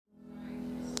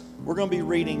We're going to be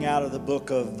reading out of the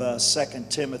book of 2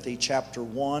 Timothy chapter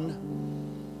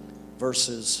 1,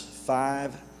 verses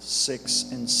 5, 6,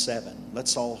 and 7.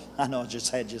 Let's all, I know I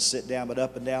just had you sit down, but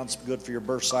up and down is good for your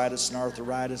bursitis and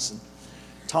arthritis and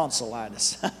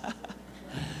tonsillitis.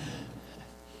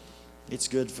 It's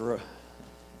good for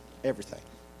everything.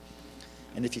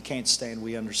 And if you can't stand,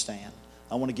 we understand.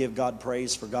 I want to give God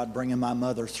praise for God bringing my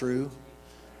mother through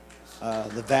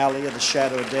the valley of the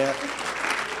shadow of death.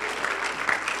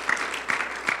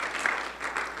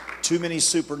 Too many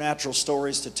supernatural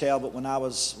stories to tell, but when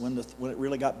it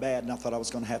really got bad and I thought I was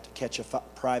going to have to catch a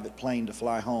private plane to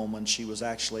fly home, when she was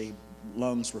actually,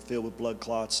 lungs were filled with blood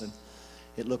clots and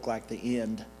it looked like the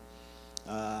end,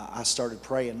 I started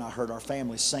praying and I heard our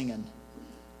family singing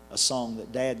a song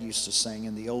that Dad used to sing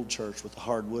in the old church with the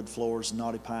hardwood floors and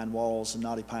knotty pine walls and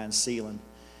knotty pine ceiling.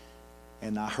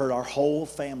 And I heard our whole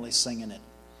family singing it.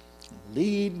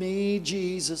 Lead me,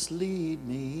 Jesus, lead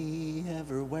me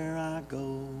everywhere I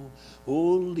go.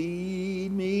 Oh,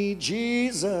 lead me,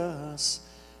 Jesus.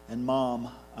 And Mom,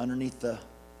 underneath the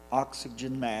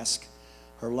oxygen mask,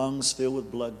 her lungs filled with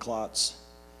blood clots.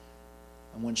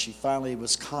 And when she finally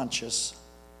was conscious,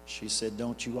 she said,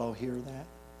 "Don't you all hear that?"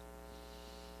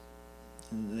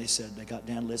 And they got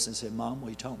down and listened and said, "Mom, what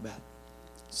are you talking about?"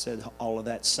 Said, "All of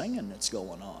that singing that's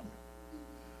going on."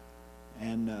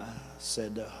 And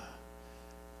said,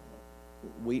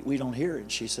 we don't hear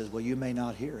it. She says, "Well, you may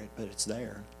not hear it, but it's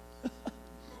there."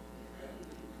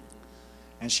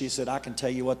 And she said, "I can tell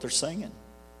you what they're singing."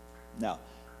 Now,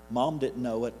 Mom didn't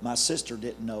know it. My sister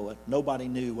didn't know it. Nobody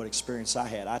knew what experience I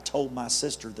had. I told my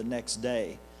sister the next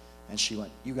day, and she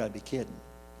went, "You got to be kidding,"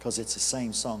 because it's the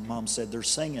same song. Mom said, "They're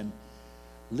singing,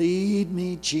 'Lead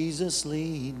me, Jesus,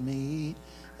 lead me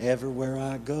everywhere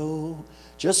I go.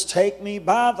 Just take me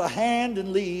by the hand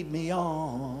and lead me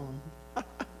on.'"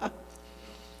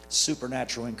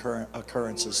 Supernatural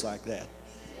occurrences like that.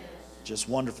 Just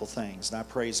wonderful things. And I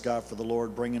praise God for the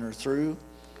Lord bringing her through.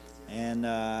 And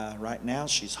right now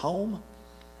she's home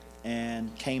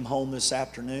and came home this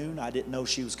afternoon. I didn't know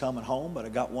she was coming home, but I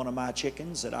got one of my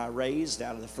chickens that I raised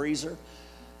out of the freezer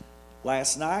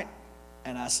last night.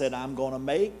 And I said, I'm going to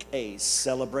make a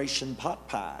celebration pot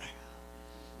pie.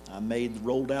 I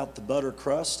rolled out the butter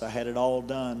crust. I had it all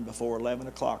done before 11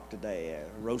 o'clock today. I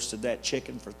roasted that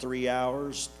chicken for 3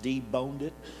 hours, deboned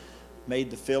it,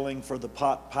 made the filling for the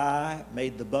pot pie,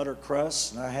 made the butter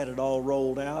crust, and I had it all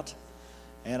rolled out.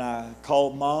 And I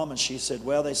called Mom, and she said,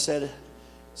 "Well, they said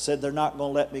they're not going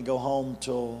to let me go home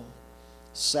till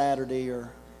Saturday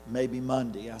or maybe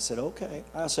Monday." I said, "Okay."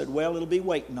 I said, "Well, it'll be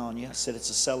waiting on you." I said, "It's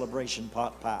a celebration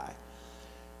pot pie."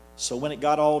 So when it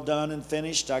got all done and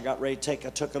finished, I got ready to I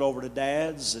took it over to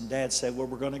Dad's, and Dad said, "Well,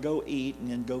 we're going to go eat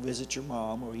and then go visit your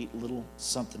mom. We'll eat a little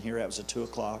something here." That was at 2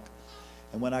 o'clock.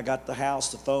 And when I got to the house,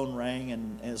 the phone rang,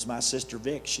 and it was my sister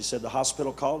Vic. She said the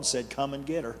hospital called and said, "Come and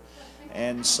get her."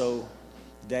 And so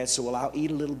Dad said, "Well, I'll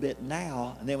eat a little bit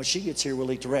now, and then when she gets here,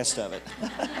 we'll eat the rest of it."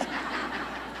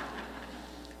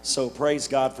 So praise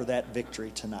God for that victory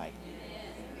tonight.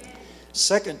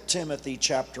 2 Timothy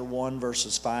chapter 1,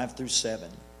 verses 5 through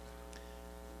 7.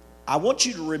 I want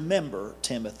you to remember,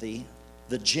 Timothy,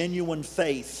 the genuine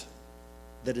faith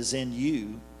that is in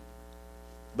you.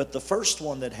 But the first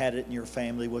one that had it in your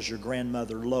family was your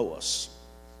grandmother Lois.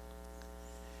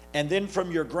 And then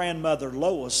from your grandmother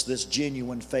Lois, this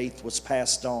genuine faith was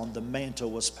passed on. The mantle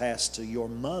was passed to your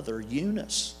mother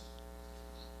Eunice.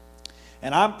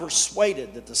 And I'm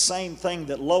persuaded that the same thing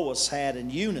that Lois had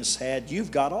and Eunice had,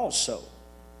 you've got also.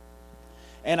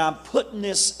 And I'm putting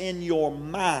this in your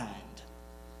mind.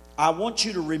 I want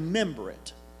you to remember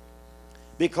it,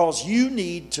 because you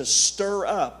need to stir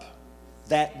up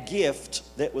that gift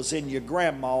that was in your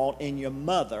grandma, in your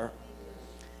mother,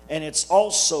 and it's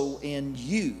also in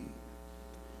you.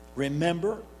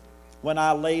 Remember, when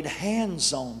I laid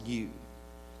hands on you,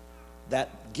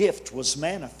 that gift was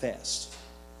manifest.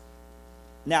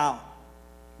 Now,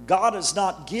 God has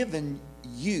not given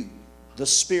you the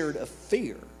spirit of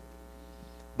fear,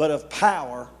 but of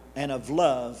power and of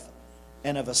love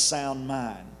and of a sound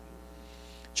mind.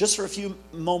 Just for a few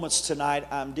moments tonight,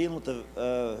 I'm dealing with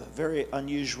a very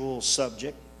unusual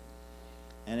subject,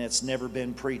 and it's never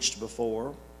been preached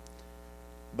before.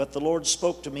 But the Lord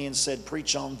spoke to me and said,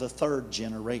 preach on the third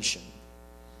generation.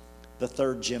 The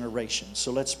third generation.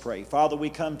 So let's pray. Father, we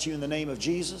come to you in the name of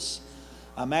Jesus.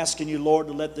 I'm asking you, Lord,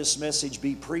 to let this message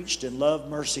be preached in love,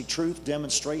 mercy, truth,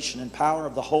 demonstration, and power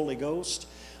of the Holy Ghost.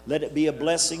 Let it be a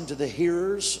blessing to the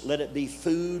hearers. Let it be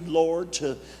food, Lord,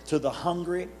 to the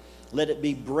hungry. Let it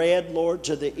be bread, Lord,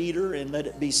 to the eater, and let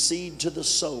it be seed to the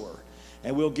sower.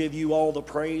 And we'll give you all the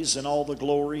praise and all the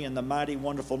glory in the mighty,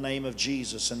 wonderful name of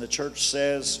Jesus. And the church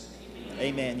says,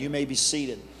 amen. You may be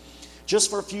seated. Just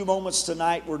for a few moments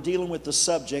tonight, we're dealing with the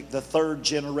subject, the third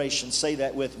generation. Say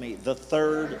that with me, the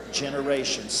third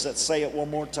generation. Say it one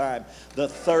more time, the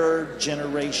third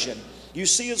generation. You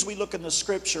see, as we look in the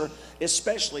scripture,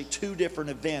 especially two different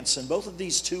events, and both of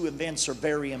these two events are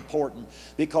very important,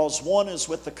 because one is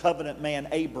with the covenant man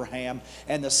Abraham,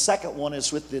 and the second one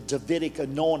is with the Davidic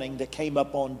anointing that came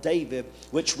up on David,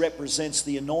 which represents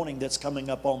the anointing that's coming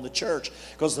up on the church.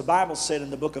 Because the Bible said in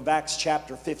the book of Acts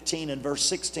chapter 15 and verse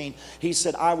 16, he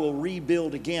said, I will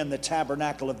rebuild again the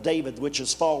tabernacle of David, which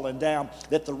has fallen down,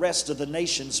 that the rest of the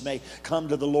nations may come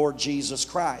to the Lord Jesus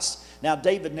Christ. Now,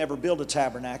 David never built a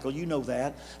tabernacle. You know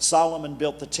that. Solomon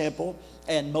built the temple,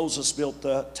 and Moses built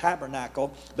the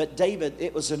tabernacle. But David,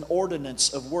 it was an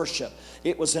ordinance of worship.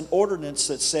 It was an ordinance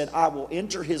that said, I will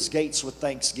enter his gates with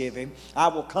thanksgiving. I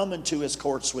will come into his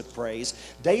courts with praise.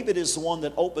 David is the one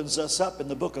that opens us up in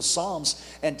the book of Psalms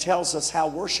and tells us how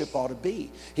worship ought to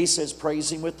be. He says,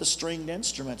 praise him with the stringed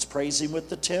instruments, praise him with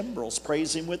the timbrels,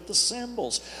 praise him with the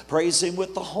cymbals, praise him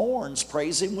with the horns,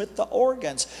 praise him with the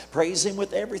organs, praise him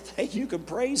with everything you can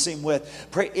praise him with.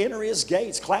 Enter his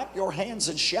gates, clap your hands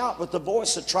and shout with the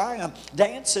voice of triumph,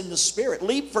 dance in the spirit,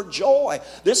 leap for joy.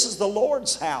 This is the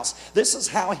Lord's house. This is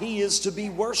how he is to be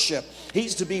worshiped.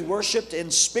 He's to be worshiped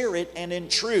in spirit and in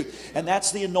truth. And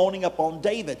that's the anointing upon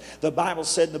David. The Bible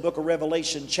said in the book of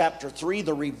Revelation chapter 3,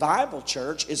 the revival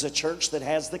church is a church that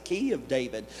has the key of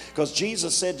David. Because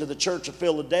Jesus said to the church of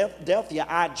Philadelphia,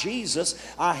 I, Jesus,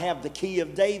 I have the key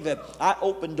of David. I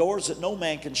open doors that no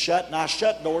man can shut, and I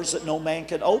shut doors that no man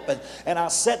can open. And I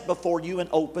set before you an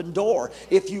open door.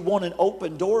 If you want an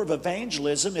open door of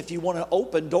evangelism, if you want an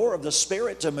open door of the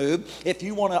Spirit to move, if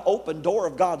you want an open door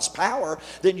of God's power,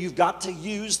 then you've got to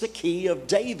use the key of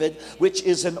David, which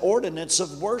is an ordinance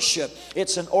of worship.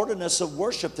 It's an ordinance of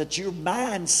worship that your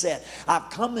mindset, I've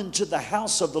come into the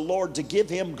house of the Lord to give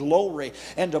him glory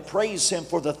and to praise him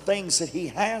for the things that he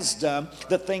has done,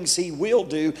 the things he will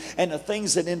do, and the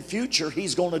things that in future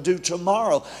he's going to do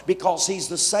tomorrow, because he's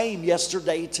the same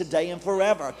yesterday, today, and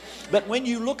forever. But when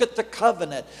you look at the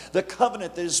covenant that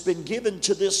has been given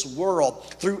to this world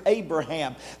through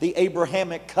Abraham, the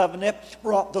Abrahamic covenant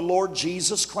brought the Lord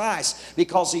Jesus Christ,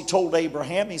 because he told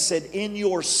Abraham, he said, in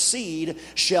your seed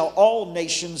shall all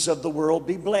nations of the world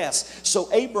be blessed. So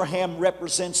Abraham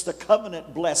represents the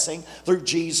covenant blessing through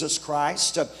Jesus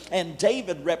Christ, and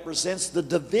David represents the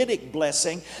Davidic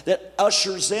blessing that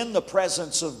ushers in the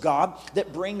presence of God,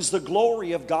 that brings the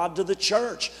glory of God to the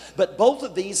church. But both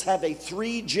of these have a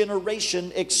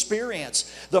three-generation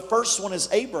experience. The first one is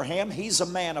Abraham. He's a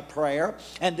man of prayer.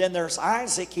 And then there's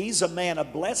Isaac. He's a man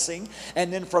of blessing.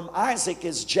 And then from Isaac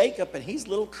is Jacob, and he's a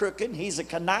little crooked. He's a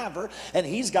conniver, and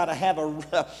he's got to have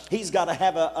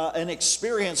an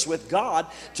experience with God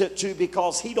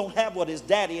because he don't have what his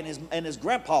daddy and his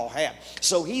grandpa had.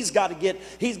 So he's got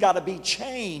to be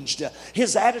changed.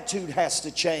 His attitude has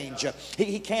to change.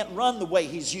 He can't run the way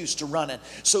he's used to running.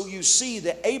 So you see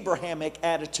the Abrahamic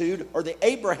attitude, or the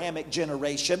Abrahamic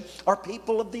generation, are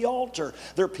people of the altar.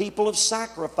 They're people of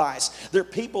sacrifice. They're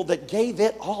people that gave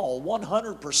it all,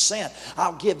 100%.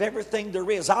 I'll give everything there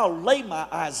is. I'll lay my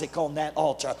Isaac on that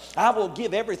altar. I will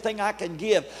give everything I can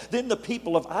give. Then the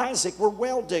people of Isaac were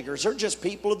well diggers. They're just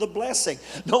people of the blessing.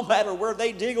 No matter where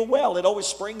they dig a well, it always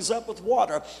springs up with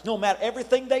water. No matter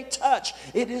everything they touch,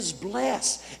 it is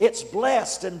blessed. It's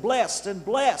blessed and blessed and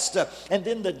blessed. And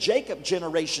then the Jacob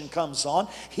generation comes on.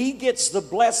 He gets the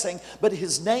blessing, but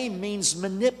his name means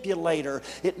manipulator.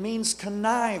 It means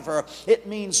conniver. It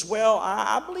means, well,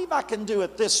 I believe I can do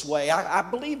it this way. I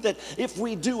believe that if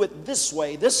we do it this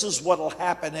way, this is what will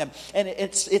happen. And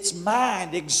its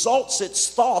mind exalts its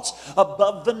thoughts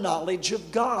above the knowledge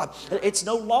of God. It's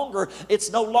no longer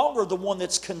the one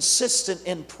that's consistent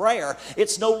in prayer.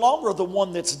 It's no longer the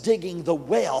one that's digging the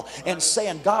well and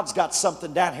saying, God's got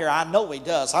something down here. I know he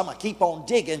does. I'm going to keep on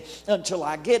digging until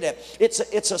I get it.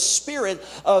 It's a spirit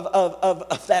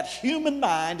of that human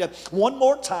mind, one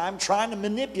more time, trying to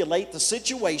manipulate the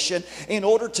situation in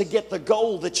order to get the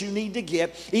goal that you need to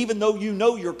get, even though you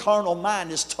know your carnal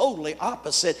mind is totally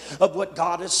opposite of what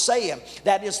God is saying.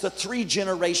 That is the three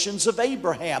generations of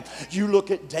Abraham. You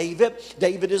look at David.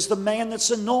 David is the man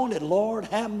that's anointed. Lord,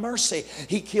 have mercy.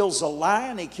 He kills a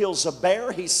lion. He kills a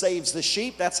bear. He saves the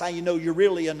sheep. That's how you know you're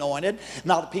really anointed.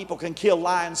 Not that people can kill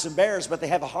lions and bears, but they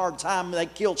have a hard time. They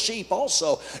kill sheep also.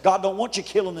 also. God don't want you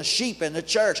killing the sheep in the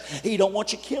church. He don't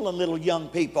want you killing little young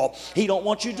people. He don't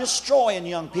want you destroying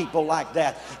young people like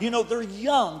that. You know, they're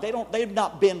young. They've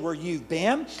not been where you've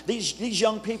been. These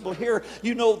young people here,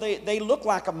 you know, they look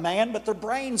like a man, but their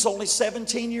brain's only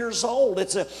 17 years old.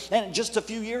 And just a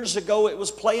few years ago, it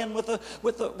was playing with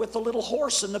a little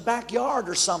horse in the backyard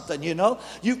or something. You know,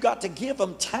 you've got to give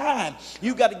them time.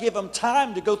 You've got to give them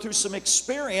time to go through some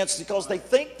experience, because they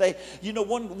think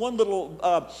one little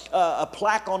a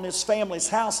plaque on this family's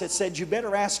house, it said, you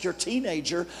better ask your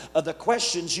teenager the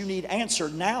questions you need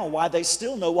answered now, why they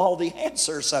still know all the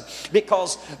answers,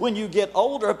 because when you get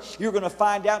older, you're going to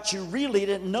find out you really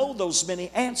didn't know those many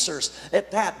answers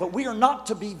at that. But we are not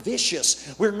to be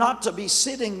vicious. We're not to be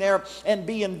sitting there and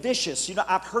being vicious. You know,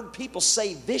 I've heard people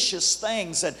say vicious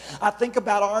things, and I think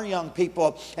about our young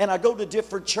people, and I go to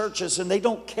different churches, and they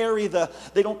don't carry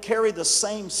the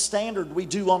same standard we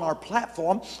do on our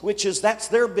platform, which is that's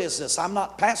their business. I'm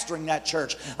not pastoring that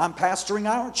church. I'm pastoring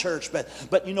our church.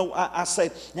 But you know, I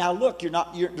say, now look,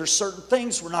 there's certain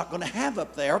things we're not going to have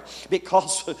up there,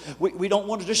 because we don't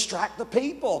want to distract the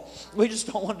people. We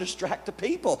just don't want to distract the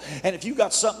people. And if you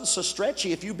got something so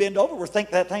stretchy, if you bend over, we think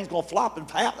that thing's going to flop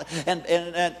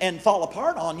and fall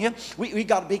apart on you. We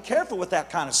got to be careful with that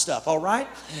kind of stuff, all right?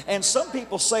 And some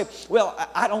people say, well,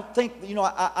 I don't think, you know,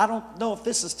 I don't know if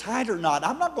this is tight or not.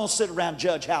 I'm not going to sit around and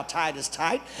judge how tight is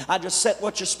tight. I just set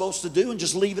what you're supposed to do and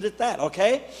just leave it at that,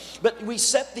 okay? But we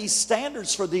set these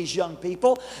standards for these young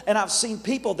people, and I've seen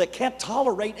people that can't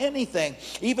tolerate anything.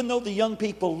 Even though the young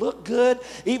people look good,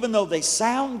 even though they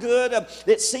sound good,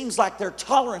 it seems like they're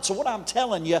tolerant. So what I'm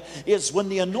telling you is, when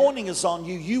the anointing is on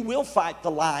you, you will fight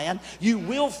the lion, you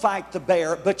will fight the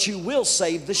bear, but you will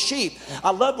save the sheep.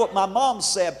 I love what my mom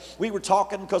said. We were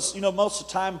talking, because, you know, most of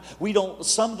the time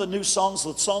some of the new songs,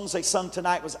 the songs they sung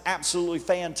tonight was absolutely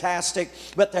fantastic,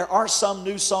 but there are some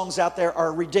new songs out there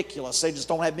are ridiculous. They just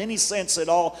don't have any sense at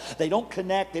all. They don't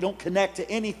connect to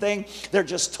anything. They're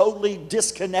just totally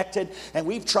disconnected, and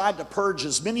we've tried to purge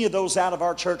as many of those out of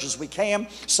our church as we can.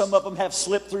 Some of them have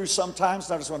slipped through sometimes,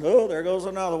 and I just went, oh, there goes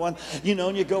another one, you know,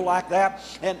 and you go like that.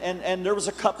 And there was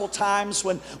a couple times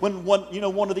when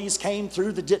one of these came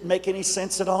through that didn't make any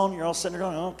sense at all, and you're all sitting there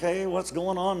going, okay, what's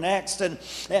going on next? And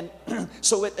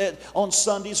so on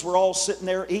Sundays, we're all sitting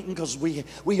there eating, because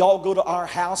we all go to our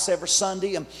house every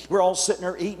Sunday, and we're all sitting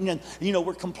there eating, and, you know,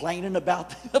 we're complaining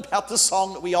about the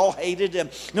song that we all hated, and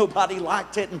nobody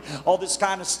liked it, and all this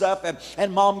kind of stuff.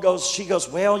 And Mom goes,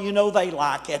 well, you know, they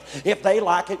like it. If they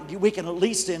like it, we can at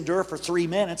least endure for 3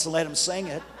 minutes and let them sing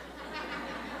it.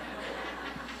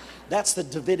 That's the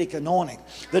Davidic anointing.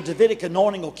 The Davidic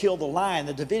anointing will kill the lion.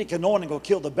 The Davidic anointing will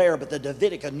kill the bear, but the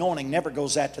Davidic anointing never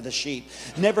goes after the sheep.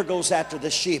 Never goes after the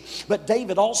sheep. But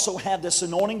David also had this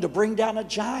anointing to bring down a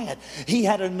giant. He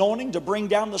had anointing to bring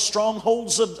down the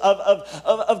strongholds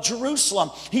of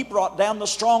Jerusalem. He brought down the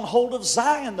stronghold of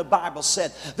Zion, the Bible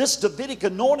said. This Davidic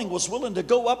anointing was willing to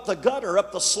go up the gutter,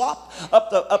 up the slop,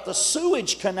 up the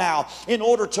sewage canal in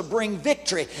order to bring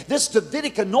victory. This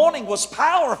Davidic anointing was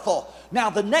powerful. Now,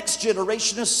 the next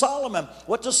generation is Solomon.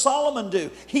 What does Solomon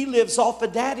do? He lives off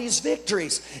of Daddy's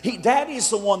victories. Daddy's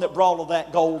the one that brought all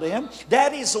that gold in.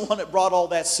 Daddy's the one that brought all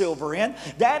that silver in.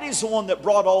 Daddy's the one that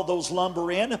brought all those lumber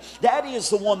in. Daddy is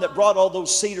the one that brought all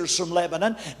those cedars from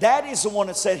Lebanon. Daddy's the one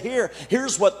that said,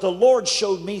 here's what the Lord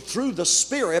showed me through the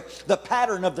Spirit, the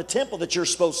pattern of the temple that you're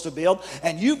supposed to build,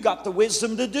 and you've got the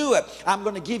wisdom to do it. I'm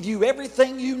going to give you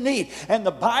everything you need. And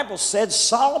the Bible said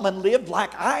Solomon lived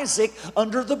like Isaac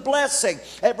under the blessing.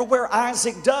 Everywhere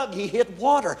Isaac dug, he hit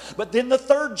water. But then the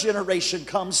third generation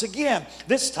comes again.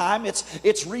 This time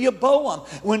it's Rehoboam.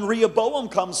 When Rehoboam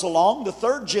comes along, the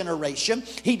third generation,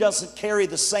 he doesn't carry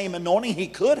the same anointing. He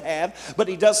could have, but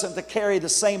he doesn't carry the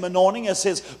same anointing as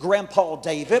his grandpa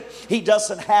David. He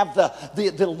doesn't have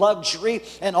the luxury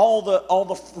and all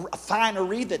the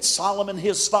finery that Solomon,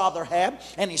 his father, had.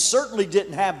 And he certainly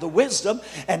didn't have the wisdom.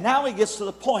 And now he gets to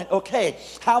the point, okay,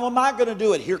 how am I going to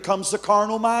do it? Here comes the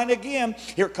carnal mind again.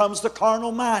 Here comes the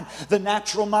carnal mind. The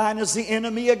natural mind is the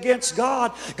enemy against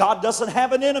God. God doesn't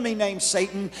have an enemy named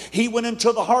Satan. He went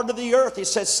into the heart of the earth. He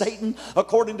says, Satan,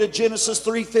 according to Genesis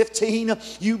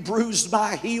 3:15, you bruised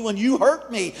my heel and you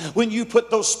hurt me when you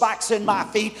put those spikes in my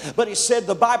feet. But he said,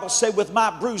 the Bible said, with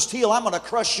my bruised heel, I'm going to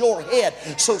crush your head.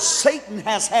 So Satan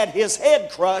has had his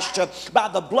head crushed by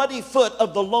the bloody foot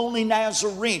of the lonely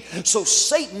Nazarene. So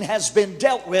Satan has been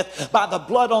dealt with by the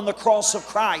blood on the cross of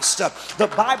Christ. The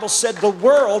Bible said the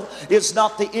word world is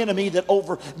not the enemy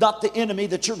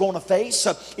that you're going to face.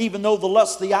 Even though the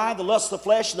lust of the eye, the lust of the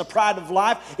flesh, and the pride of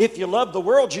life, if you love the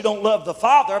world, you don't love the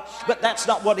Father. But that's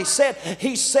not what he said.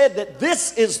 He said that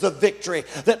this is the victory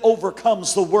that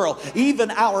overcomes the world.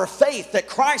 Even our faith that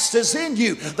Christ is in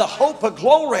you, the hope of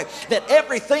glory, that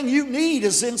everything you need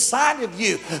is inside of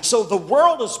you. So the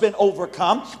world has been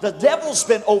overcome. The devil's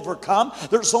been overcome.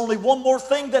 There's only one more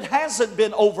thing that hasn't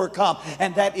been overcome,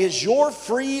 and that is your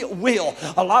free will.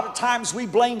 A lot of times we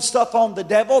blame stuff on the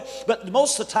devil, but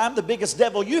most of the time the biggest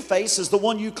devil you face is the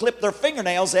one you clip their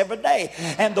fingernails every day,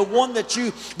 and the one that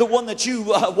you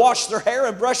wash their hair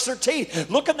and brush their teeth.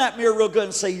 Look in that mirror real good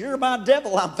and say, you're my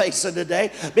devil I'm facing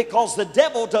today, because the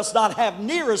devil does not have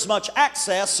near as much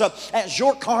access as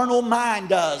your carnal mind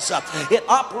does. It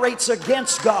operates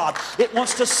against God. It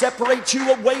wants to separate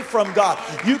you away from God.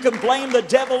 You can blame the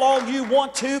devil all you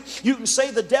want to. You can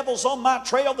say the devil's on my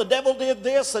trail, the devil did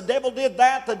this, the devil did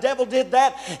that, the devil did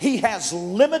that. He has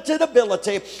limited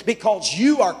ability, because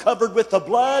you are covered with the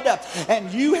blood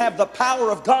and you have the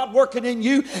power of God working in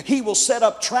you. He will set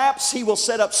up traps. He will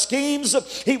set up schemes.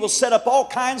 He will set up all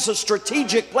kinds of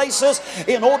strategic places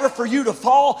in order for you to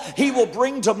fall. He will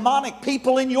bring demonic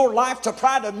people in your life to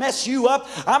try to mess you up.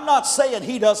 I'm not saying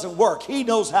he doesn't work. He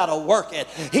knows how to work it.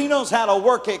 He knows how to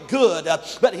work it good.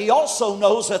 But he also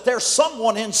knows that there's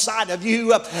someone inside of you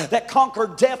that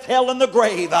conquered death, hell, and the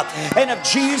grave. And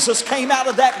if Jesus came out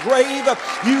of that grave,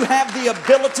 you have the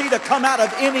ability to come out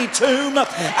of any tomb,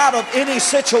 out of any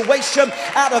situation,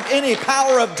 out of any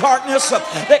power of darkness.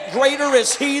 That greater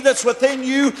is he that's within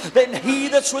you than he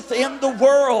that's within the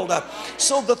world.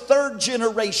 So the third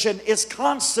generation is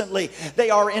constantly, they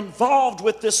are involved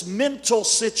with this mental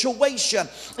situation.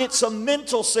 It's a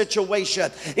mental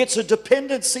situation. It's a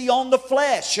dependency on the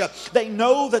flesh. They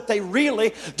know that they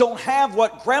really don't have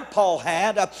what Grandpa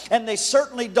had, and they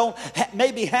certainly don't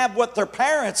maybe have what their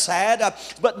parents had,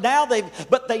 but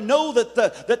they know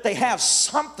that they have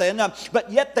something,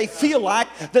 but yet they feel like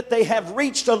that they have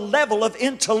reached a level of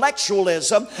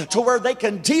intellectualism to where they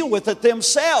can deal with it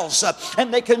themselves,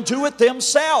 and they can do it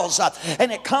themselves.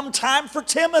 And it come time for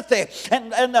Timothy,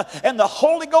 and the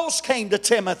Holy Ghost came to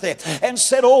Timothy and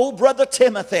said, oh brother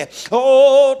Timothy,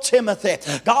 oh Timothy,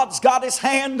 God's got his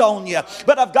hand on you,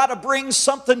 but I've got to bring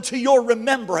something to your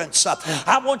remembrance.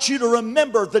 I want you to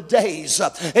remember the days,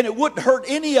 and it wouldn't hurt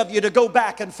any of you to go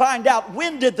back and find out,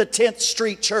 when did the 10th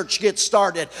Street Church get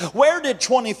started? Where did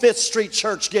 25th Street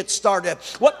Church get started?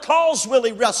 What caused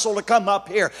Willie Russell to come up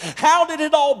here? How did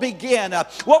it all begin?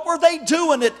 What were they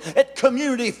doing at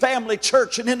Community Family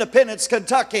Church in Independence,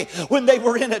 Kentucky, when they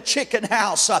were in a chicken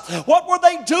house? What were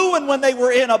they doing when they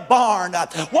were in a barn?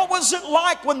 What was it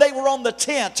like when they were on the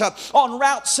tent on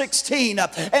Route 16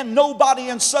 and nobody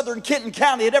in southern Kenton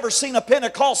County had ever seen a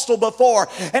Pentecostal before,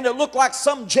 and it looked like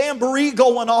some jamboree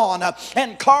going on,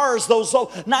 and cars, those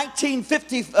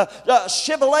 1950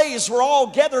 Chevrolets were all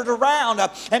gathered around,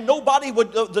 and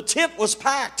the tent was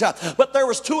packed, but there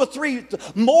was 2 or 3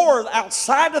 more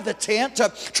outside of the tent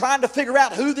trying to figure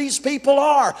out who these people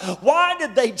are. Why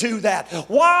did they do that?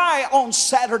 Why on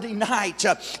Saturday night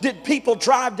did people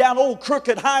drive down old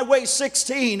crooked Highway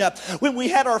 16 when we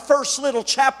had our first little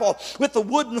chapel with the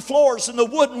wooden floors and the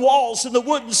wooden walls and the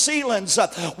wooden ceilings?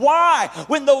 Why,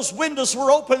 when those windows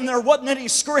were open and there wasn't any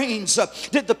screens,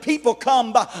 did the people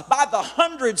come by the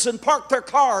hundreds and park their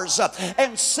cars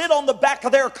and sit on the back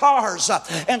of their cars?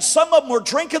 And some of them were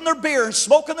drinking their beer and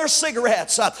smoking their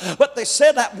cigarettes, but they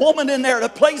said, that woman in there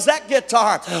that plays that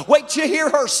guitar, wait till you hear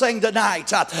her sing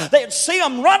tonight. They'd see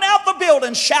them run out the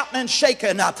building shouting and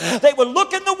shaking. They would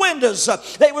look in the windows.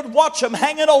 They would watch them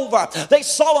hanging over. They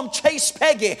saw them chase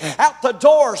Peggy out the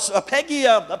doors. Peggy,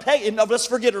 no, let's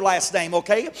forget her last name,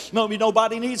 okay? Maybe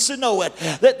nobody needs to know it.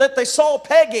 That they saw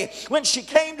Peggy when she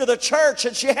came to the church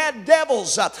and she had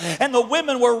devils, and the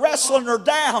women were wrestling her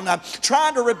down,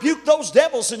 trying to rebuke those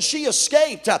devils, and she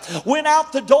escaped, went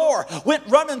out the door, went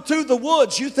running through the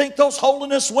woods. You think those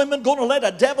holiness women going to let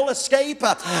a devil escape?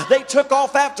 They took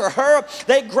off after her.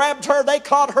 They grabbed her. They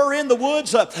caught her in the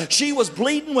woods. She was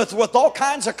bleeding with all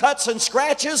kinds of cuts and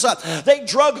scratches. They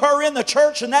drug her in the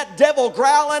church, and that devil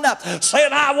growling,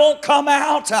 saying, I won't come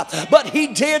out. But he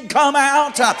did come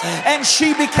out, and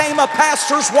she became a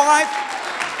pastor's wife.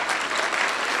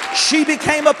 She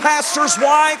became a pastor's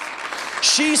wife.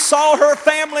 She saw her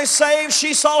family saved.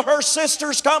 She saw her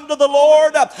sisters come to the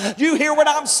Lord. You hear what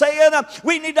I'm saying?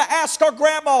 We need to ask our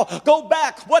grandma, go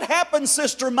back. What happened,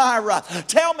 Sister Myra?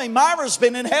 Tell me, Myra's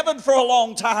been in heaven for a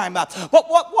long time. But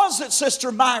what was it,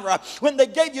 Sister Myra, when they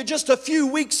gave you just a few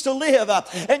weeks to live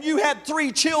and you had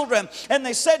 3 children and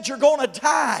they said you're going to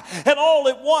die, and all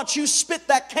at once you spit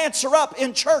that cancer up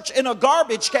in church in a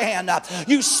garbage can.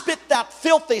 You spit that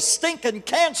filthy, stinking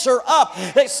cancer up.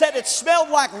 They said it smelled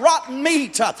like rotten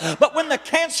meat. But when the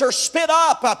cancer spit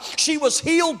up, she was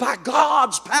healed by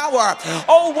God's power.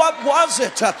 Oh, what was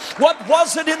it? What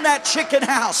was it in that chicken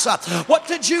house? What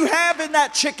did you have in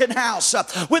that chicken house?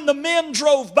 When the men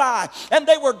drove by and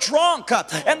they were drunk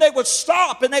and they would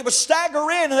stop and they would stagger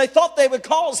in and they thought they would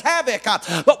cause havoc.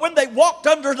 But when they walked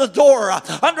under the door,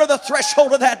 under the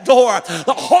threshold of that door,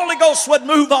 the Holy Ghost would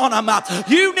move on them.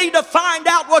 You need to find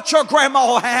out what your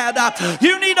grandma had.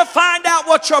 You need to find out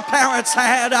what your parents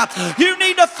had. You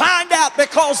need to find out,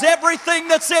 because everything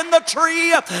that's in the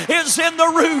tree is in the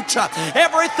root.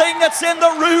 Everything that's in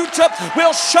the root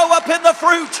will show up in the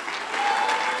fruit.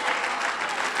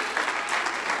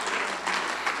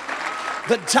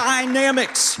 The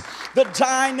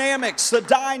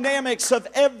dynamics of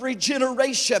every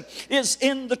generation is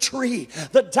in the tree.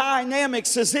 The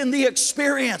dynamics is in the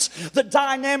experience. The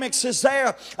dynamics is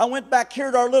there. I went back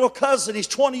here to our little cousin. He's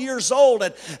 20 years old,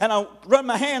 and I run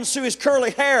my hands through his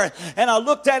curly hair, and I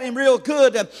looked at him real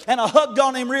good, and I hugged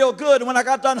on him real good. And when I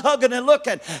got done hugging and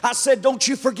looking, I said, don't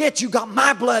you forget, you got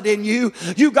my blood in you.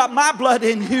 You got my blood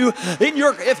in you.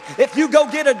 If you go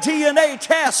get a DNA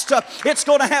test, it's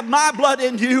going to have my blood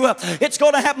in you. It's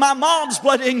going to have my mom's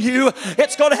blood in you.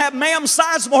 It's going to have Ma'am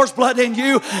Sizemore's blood in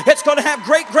you. It's going to have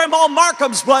Great-Grandma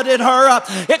Markham's blood in her.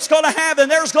 It's going to have,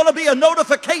 and there's going to be a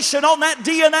notification on that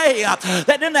DNA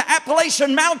that in the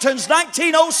Appalachian Mountains,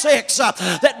 1906,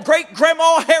 that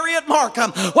Great-Grandma Harriet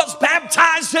Markham was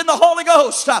baptized in the Holy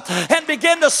Ghost and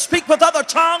began to speak with other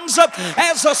tongues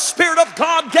as the Spirit of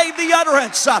God gave the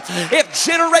utterance. If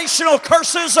generational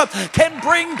curses can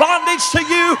bring bondage to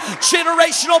you,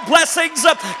 generational blessings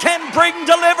can bring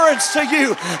deliverance to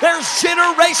you. There's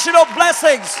generational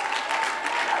blessings.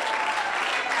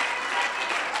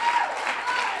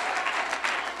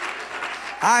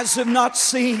 Eyes have not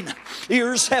seen,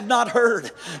 ears have not heard,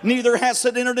 neither has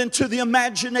it entered into the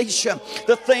imagination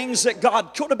the things that God.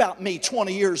 What about me,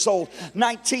 20 years old,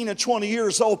 19 and 20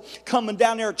 years old, coming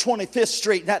down there at 25th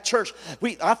Street, that church,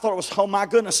 I thought it was, oh my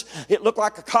goodness, it looked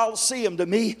like a coliseum to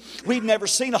me. We'd never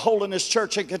seen a holiness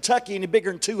church in Kentucky any bigger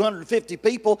than 250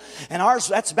 people, and ours,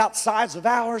 that's about the size of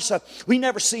ours. We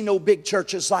never seen no big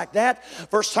churches like that.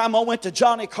 First time I went to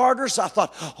Johnny Carter's, I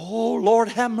thought, oh Lord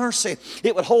have mercy,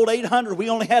 it would hold 800.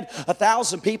 We only had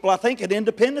 1,000 people, I think, at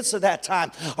Independence at that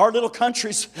time. Our little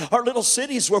countries, our little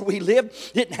cities where we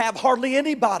lived didn't have hardly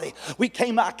anybody. I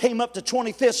came up to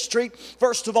 25th Street,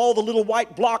 first of all, the little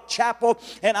white block chapel,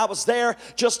 and I was there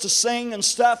just to sing and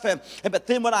stuff. But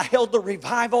then when I held the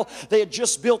revival, they had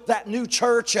just built that new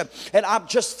church, and I'm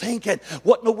just thinking,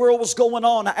 what in the world was going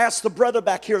on? I asked the brother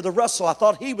back here, the Russell. I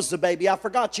thought he was the baby. I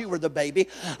forgot you were the baby.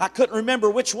 I couldn't remember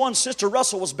which one. Sister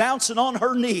Russell was bouncing on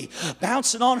her knee,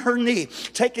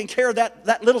 taking care of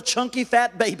that little chunky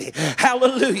fat baby.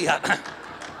 Hallelujah.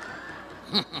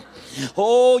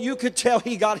 Oh, you could tell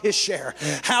he got his share.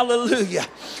 Hallelujah.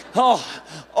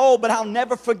 Oh, but I'll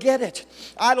never forget it.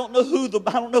 I don't know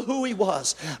who he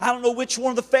was. I don't know which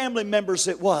one of the family members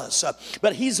it was.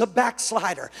 But he's a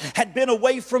backslider. Had been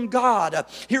away from God.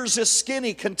 Here's this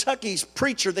skinny Kentucky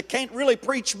preacher that can't really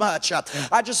preach much.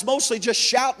 I just mostly just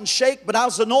shout and shake, but I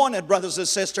was anointed, brothers and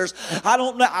sisters. I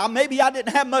don't know. Maybe I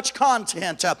didn't have much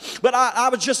content, but I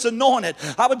was just anointed.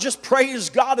 I would just praise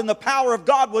God, and the power of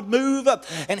God would move.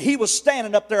 And he was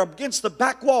standing up there against the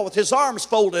back wall with his arms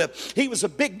folded. He was a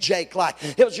big Jake, like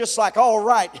it was just like, all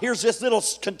right, here's this little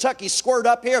Kentucky squirt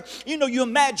up here. You know, you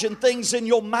imagine things in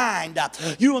your mind.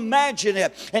 You imagine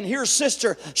it. And here's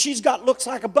sister. She's got, looks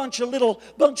like a bunch of little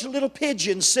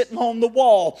pigeons sitting on the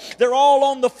wall. They're all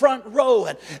on the front row.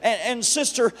 And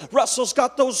Sister Russell's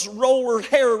got those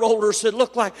hair rollers that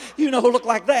look like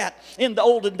that in the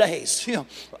olden days. You know,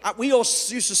 we used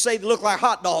to say they look like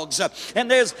hot dogs. And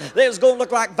there's going to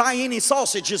look like Vienna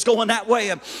sausages going that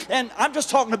way. And I'm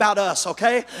just talking about us,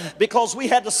 okay? Because we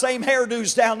had the same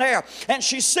hairdos down there. And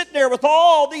she's sitting there with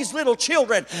all these little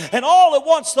children. And all at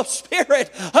once the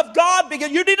Spirit of God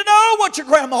began. You need to know what your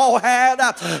grandma had.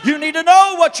 You need to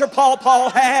know what your pawpaw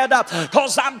had.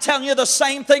 Because I'm telling you, the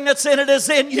same thing that's in it is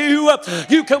in you.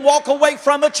 You can walk away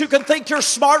from it. You can think you're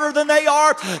smarter than they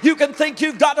are. You can think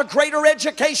you've got a greater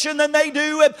education than they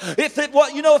do. If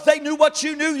they knew what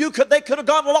you knew, they could have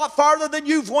gone a lot farther farther than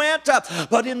you've went.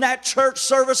 But in that church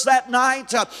service that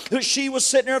night, she was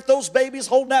sitting there with those babies,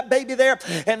 holding that baby there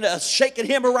and shaking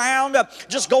him around,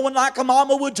 just going like a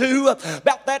mama would do.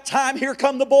 About that time, here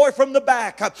come the boy from the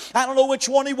back. I don't know which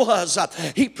one he was.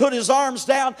 He put his arms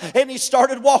down and he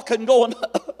started walking, going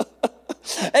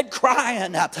and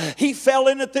crying. He fell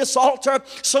in at this altar.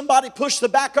 Somebody pushed the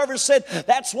back of her and said,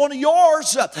 "That's one of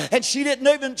yours." And she didn't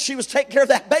even, she was taking care of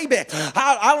that baby.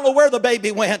 I don't know where the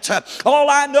baby went. All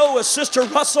I know is Sister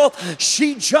Russell,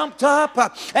 she jumped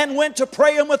up and went to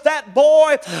praying with that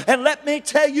boy. And let me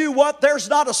tell you what, there's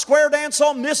not a square dance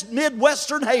on this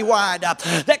Midwestern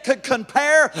hayride that could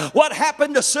compare what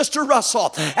happened to Sister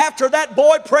Russell. After that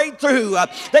boy prayed through,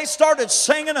 they started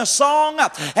singing a song.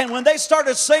 And when they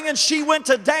started singing, she went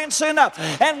to dancing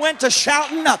and went to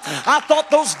shouting. I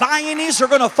thought those violins are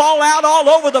going to fall out all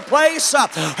over the place.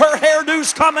 Her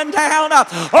hairdo's coming down.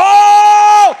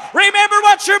 Oh, remember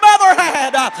what your mother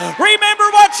had. Remember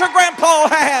what your grandpa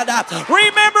had.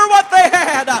 Remember what they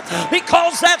had.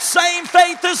 Because that same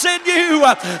faith is in you.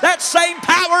 That same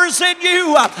power is in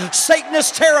you. Satan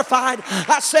is terrified.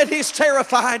 I said he's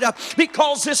terrified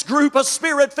because this group of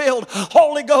Spirit-filled,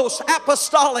 Holy Ghost,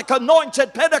 apostolic,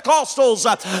 anointed Pentecostals,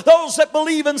 those that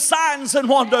believe in signs and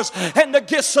wonders and the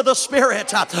gifts of the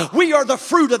Spirit. We are the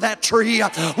fruit of that tree.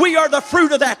 We are the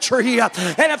fruit of that tree.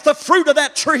 And if the fruit of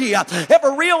that tree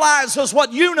ever realizes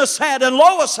what Eunice had and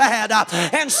Lois had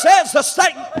and says the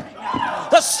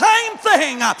same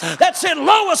thing that's in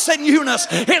Lois and Eunice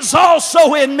is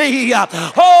also in me.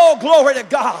 Oh, glory to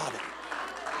God.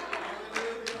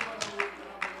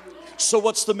 So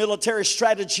what's the military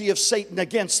strategy of Satan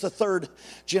against the third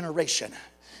generation?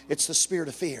 It's the spirit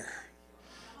of fear.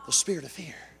 The spirit of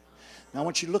fear. Now I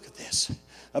want you to look at this.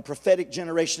 A prophetic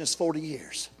generation is 40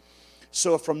 years.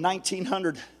 So from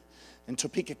 1900 in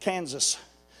Topeka, Kansas,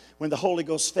 when the Holy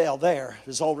Ghost fell there, it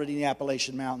was already in the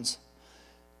Appalachian Mountains.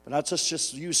 But let's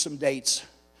just use some dates.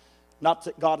 Not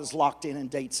that God is locked in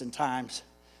dates and times.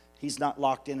 He's not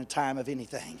locked in a time of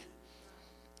anything.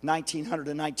 1900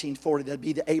 to 1940, that'd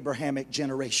be the Abrahamic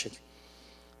generation.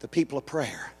 The people of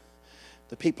prayer.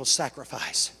 The people of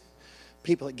sacrifice.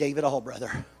 People that gave it all,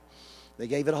 brother. They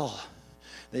gave it all.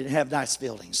 They didn't have nice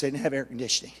buildings. They didn't have air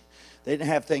conditioning. They didn't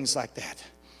have things like that.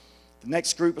 The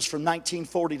next group was from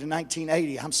 1940 to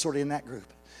 1980. I'm sort of in that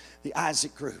group. The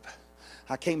Isaac group.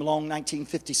 I came along in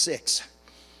 1956.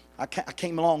 I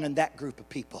came along in that group of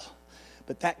people.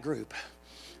 But that group,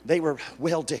 they were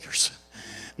well diggers.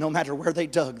 No matter where they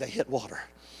dug, they hit water.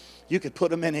 You could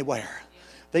put them anywhere.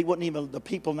 They wouldn't even, the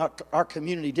people in our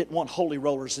community didn't want holy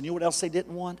rollers. And you know what else they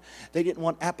didn't want? They didn't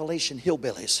want Appalachian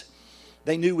hillbillies.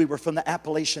 They knew we were from the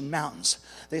Appalachian Mountains.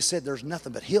 They said there's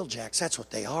nothing but hilljacks. That's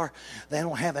what they are. They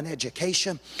don't have an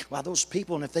education. Well, those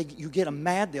people, and if you get them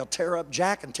mad, they'll tear up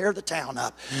Jack and tear the town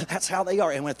up. That's how they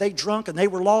are. And if they drunk and they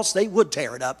were lost, they would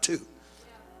tear it up too.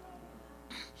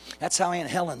 That's how Aunt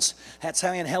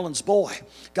Helen's boy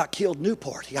got killed in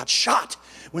Newport. He got shot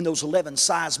when those 11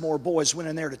 Sizemore boys went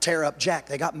in there to tear up Jack.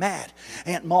 They got mad.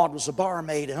 Aunt Maud was a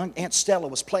barmaid, and Aunt Stella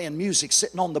was playing music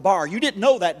sitting on the bar. You didn't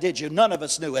know that, did you? None of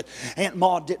us knew it. Aunt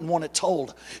Maud didn't want it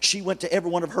told. She went to every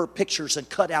one of her pictures and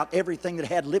cut out everything that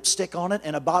had lipstick on it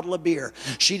and a bottle of beer.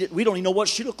 We don't even know what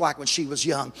she looked like when she was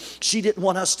young. She didn't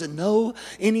want us to know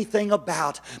anything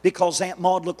about, because Aunt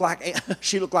Maud looked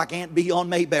like Aunt Bee on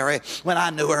Mayberry when I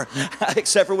knew her,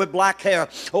 except for with black hair.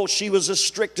 Oh, she was as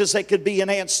strict as they could be,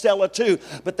 and Aunt Stella too.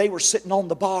 But they were sitting on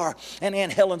the bar, and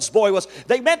Aunt Helen's boy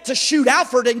they meant to shoot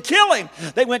Alfred and kill him.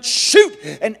 They went shoot,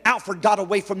 and Alfred got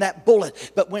away from that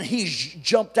bullet. But when he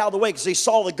jumped out of the way because he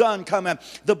saw the gun coming,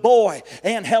 the boy,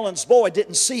 Aunt Helen's boy,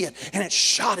 didn't see it, and it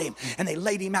shot him. And they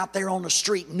laid him out there on the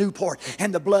street in Newport,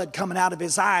 and the blood coming out of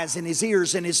his eyes and his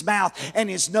ears and his mouth and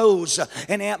his nose.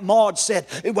 And Aunt Maud said,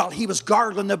 while he was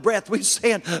gargling the breath, we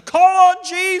saying, "Call on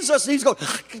Jesus." And he's going,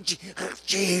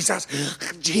 "Jesus,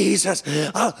 Jesus,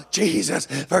 oh, Jesus,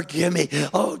 forgive me.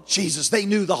 Oh, Jesus." They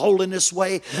knew the holiness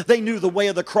way. They knew the way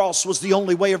of the cross was the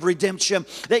only way of redemption.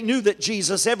 They knew that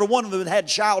Jesus, every one of them had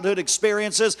childhood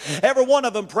experiences. Every one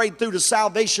of them prayed through to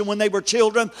salvation when they were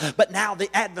children. But now the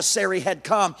adversary had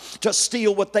come to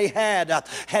steal what they had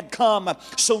come.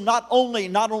 So not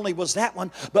only was that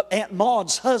one, but Aunt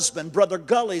Maud's husband, Brother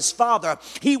Gully's father,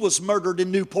 he was murdered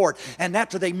in Newport. And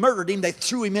after they murdered him, they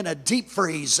threw him him in a deep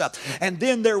freeze. And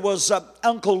then there was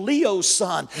Uncle Leo's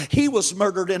son. He was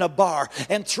murdered in a bar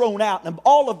and thrown out. And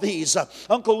all of these,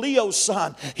 Uncle Leo's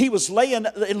son, he was laying,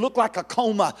 it looked like a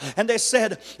coma. And they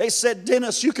said,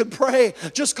 Dennis, you can pray.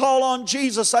 Just call on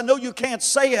Jesus. I know you can't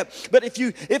say it, but if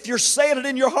you're saying it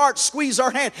in your heart, squeeze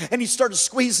our hand. And he started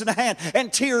squeezing the hand,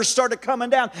 and tears started coming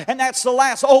down. And that's the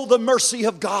last. Oh, the mercy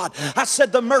of God. I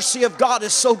said the mercy of God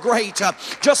is so great.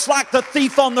 Just like the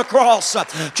thief on the cross.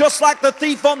 Just like the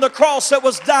thief on the cross that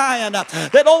was dying,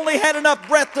 that only had enough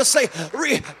breath to say,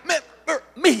 remember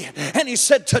me. And he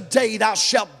said, today thou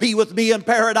shalt be with me in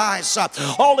paradise.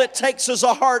 All it takes is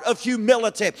a heart of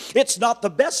humility. It's not the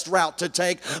best route to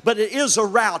take, but it is a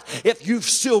route if you've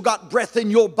still got breath in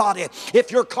your body.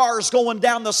 If your car's going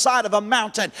down the side of a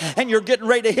mountain and you're getting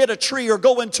ready to hit a tree or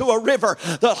go into a river,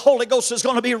 the Holy Ghost is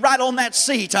going to be right on that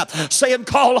seat saying,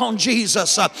 call on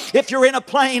Jesus. If you're in a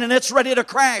plane and it's ready to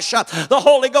crash, the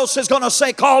Holy Ghost is going to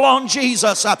say, call on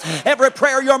Jesus. Every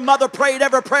prayer your mother prayed,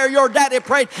 every prayer your daddy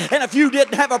prayed, and if you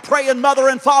didn't have a praying mother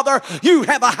and father, you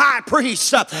have a high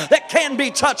priest that can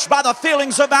be touched by the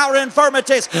feelings of our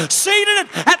infirmities, seated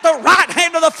at the right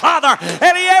hand of the Father,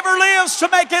 and he ever lives to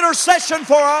make intercession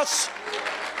for us.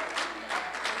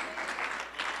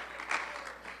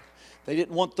 They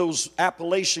didn't want those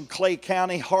Appalachian, Clay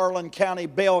County, Harlan County,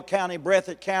 Bell County,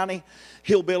 Breathitt County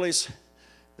hillbillies.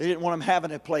 They didn't want them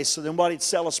having a place. So then what, he'd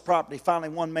sell us property. Finally,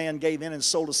 one man gave in and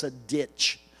sold us a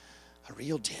ditch, a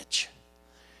real ditch.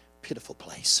 Pitiful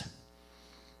place.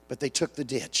 But they took the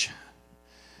ditch.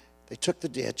 They took the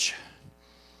ditch.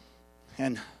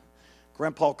 And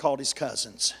Grandpa called his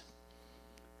cousins.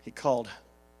 He called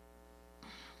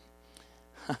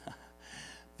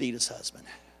Vita's husband,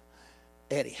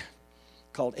 Eddie.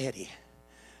 Called Eddie.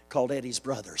 Called Eddie's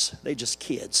brothers. They just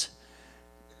kids.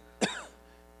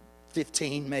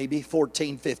 15 maybe,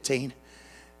 14, 15.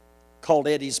 Called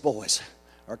Eddie's boys.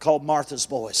 Or called Martha's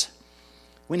boys.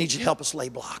 We need you to help us lay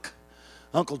block.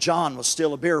 Uncle John was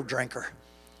still a beer drinker.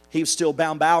 He was still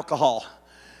bound by alcohol.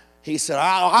 He said,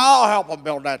 I'll help them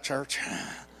build that church.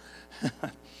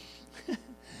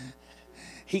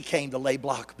 He came to lay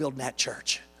block building that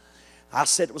church. I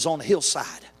said it was on the hillside.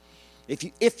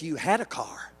 If you had a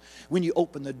car, when you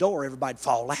opened the door, everybody'd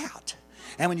fall out.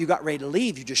 And when you got ready to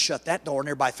leave, you just shut that door and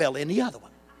everybody fell in the other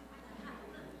one.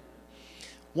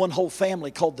 One whole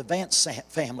family called the Vance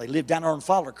family lived down there on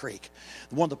Fowler Creek.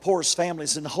 One of the poorest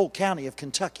families in the whole county of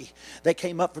Kentucky. They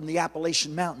came up from the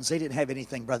Appalachian Mountains. They didn't have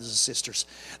anything, brothers and sisters.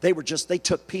 They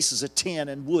took pieces of tin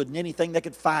and wood and anything they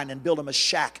could find and built them a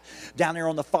shack down there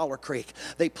on the Fowler Creek.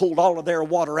 They pulled all of their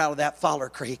water out of that Fowler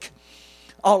Creek.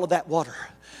 All of that water.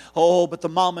 Oh, but the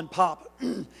mom and pop,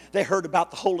 they heard about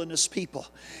the holiness people.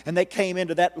 And they came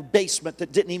into that basement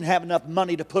that didn't even have enough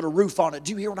money to put a roof on it.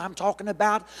 Do you hear what I'm talking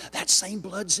about? That same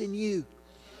blood's in you.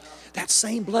 That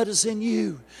same blood is in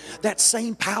you. That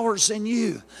same power's in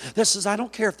you. This is, I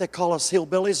don't care if they call us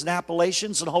hillbillies and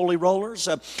Appalachians and holy rollers.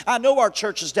 I know our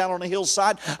church is down on the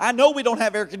hillside. I know we don't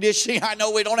have air conditioning. I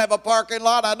know we don't have a parking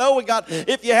lot. I know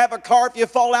if you have a car, if you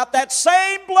fall out, that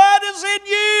same blood is in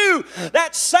you.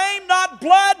 That same, not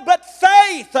blood, but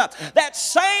faith. That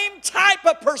same type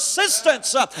of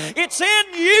persistence. It's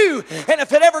in you. And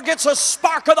if it ever gets a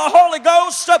spark of the Holy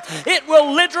Ghost, it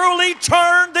will literally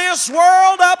turn this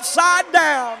world upside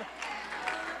down.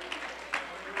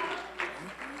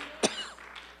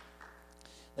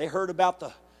 They heard about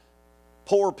the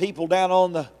poor people down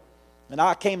on the, and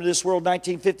I came to this world in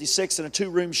 1956 in a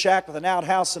 2-room shack with an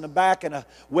outhouse in the back and a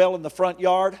well in the front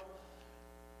yard.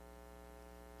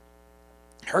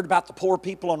 Heard about the poor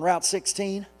people on Route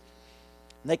 16. And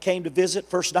they came to visit.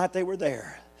 First night they were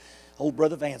there, old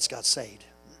Brother Vance got saved.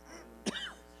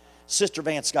 Sister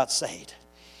Vance got saved.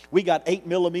 We got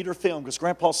 8mm film because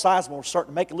Grandpa Sizemore was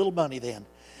starting to make a little money then.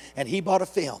 And he bought a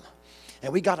film.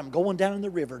 And we got them going down in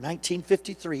the river,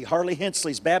 1953. Harley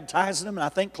Hensley's baptizing them, and I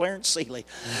think Clarence Seeley.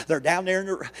 They're down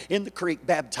there in the creek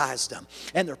baptized them,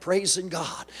 and they're praising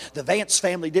God. The Vance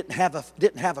family didn't have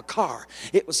a car.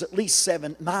 It was at least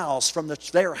 7 miles from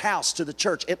their house to the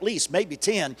church, at least, maybe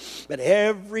 10. But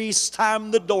every time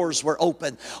the doors were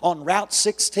open on Route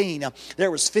 16,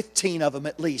 there was 15 of them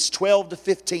at least. 12 to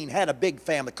 15 had a big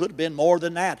family. Could have been more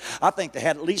than that. I think they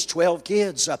had at least 12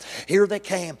 kids. Here they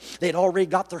came. They'd already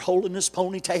got their holiness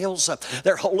ponytails,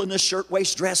 their holiness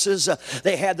shirtwaist dresses.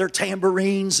 They had their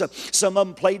tambourines. Some of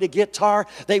them played a guitar.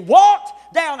 They walked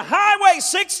down Highway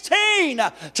 16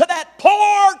 to that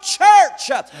poor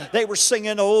church. They were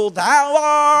singing, "Oh, thou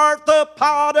art the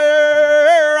potter,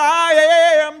 I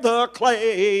am the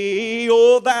clay.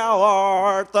 Oh, thou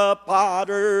art the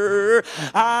potter,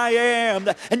 I am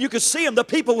the..." And you could see them. The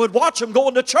people would watch them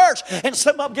going to church, and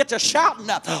some of them get to shouting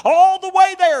all the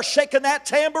way there, shaking that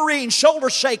tambourine, shoulder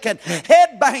shaking,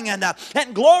 head banging,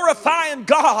 and glorifying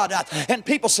God. And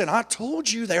people said, "I told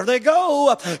you, there they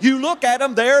go. You look at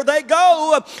them, there they go.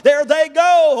 There they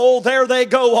go. There they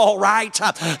go. All right.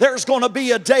 There's going to be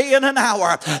a day and an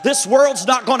hour. This world's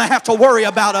not going to have to worry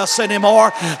about us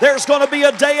anymore. There's going to be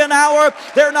a day and hour.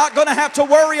 They're not going to have to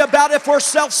worry about if we're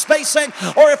self-spacing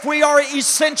or if we are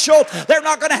essential. They're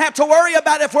not going to have to worry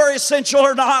about if we're essential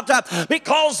or not,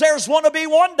 because there's going to be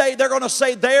one day they're going to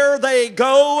say, 'There they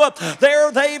go.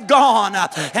 There they've gone.'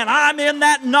 And I'm in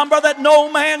that number that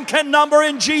no man can number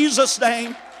in Jesus'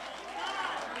 name."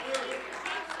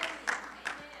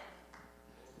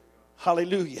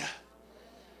 Hallelujah.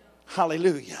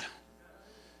 Hallelujah.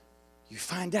 You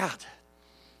find out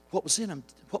what was in them.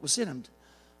 What was in them?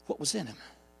 What was in them?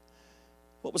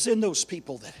 What was in those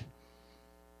people that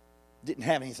didn't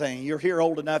have anything? You're here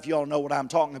old enough, you all know what I'm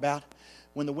talking about.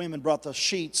 When the women brought the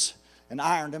sheets and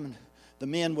ironed them, and the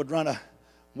men would run a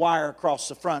wire across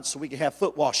the front so we could have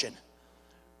foot washing,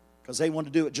 because they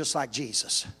wanted to do it just like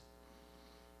Jesus.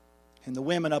 And the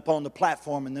women up on the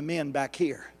platform and the men back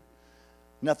here.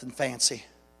 Nothing fancy,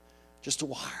 just a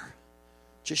wire,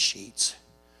 just sheets.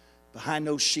 Behind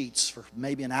those sheets for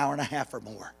maybe an hour and a half or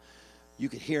more, you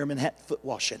could hear them in that foot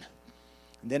washing.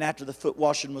 And then after the foot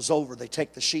washing was over, they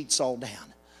take the sheets all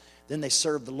down. Then they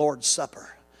served the Lord's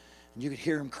Supper. And you could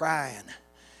hear them crying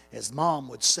as Mom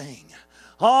would sing,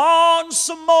 "On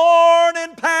some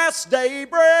morning past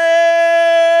daybreak,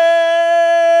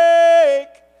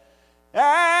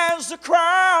 as the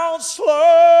crowd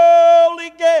slowly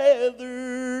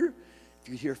gather." If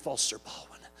you hear Foster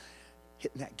Baldwin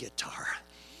hitting that guitar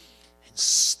and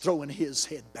throwing his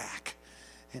head back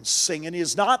and singing,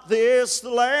 "Is not this the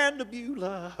land of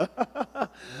Beulah?"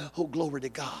 Oh, glory to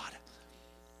God.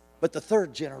 But the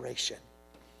third generation,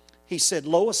 he said,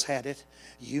 Lois had it,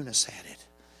 Eunice had it.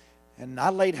 And I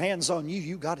laid hands on you,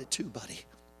 you got it too, buddy.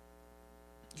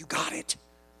 You got it.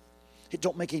 It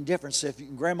don't make any difference if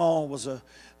Grandma was an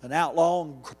outlaw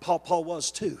and Papa was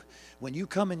too. When you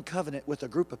come in covenant with a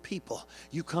group of people,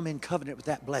 you come in covenant with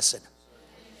that blessing.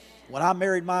 When I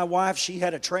married my wife, she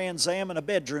had a Trans Am and a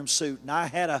bedroom suit, and I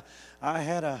had a I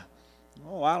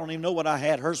don't even know what I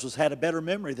had. Hers had a better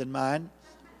memory than mine.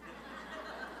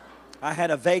 I had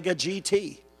a Vega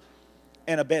GT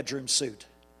and a bedroom suit.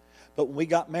 But when we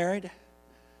got married,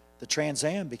 the Trans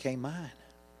Am became mine.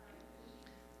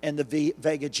 And the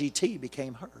Vega GT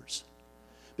became hers.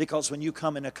 Because when you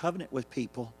come in a covenant with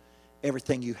people,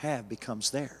 everything you have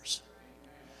becomes theirs.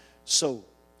 So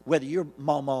whether your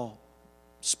mama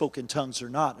spoke in tongues or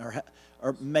not,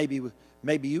 or maybe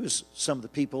you was some of the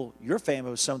people, your family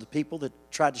was some of the people that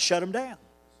tried to shut them down.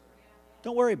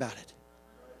 Don't worry about it.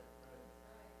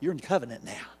 You're in covenant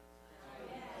now.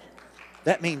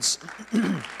 That means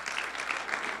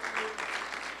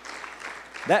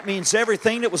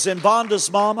everything that was in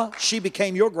Vonda's mama, she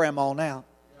became your grandma now.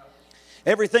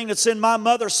 Everything that's in my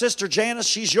mother, Sister Janice,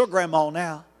 she's your grandma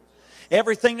now.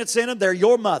 Everything that's in them, they're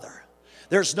your mother.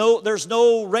 There's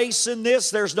no race in this.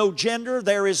 There's no gender.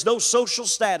 There is no social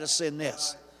status in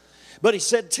this. But he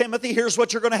said, Timothy, here's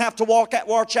what you're going to have to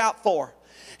watch out for.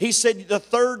 He said the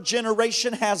third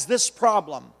generation has this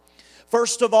problem.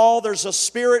 First of all, there's a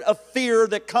spirit of fear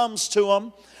that comes to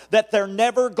them, that they're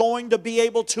never going to be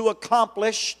able to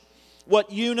accomplish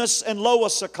what Eunice and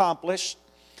Lois accomplished.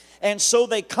 And so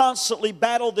they constantly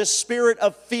battle this spirit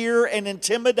of fear and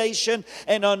intimidation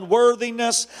and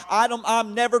unworthiness.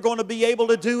 I'm never going to be able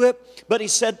to do it. But he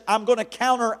said, I'm going to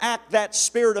counteract that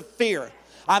spirit of fear.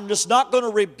 I'm just not going to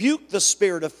rebuke the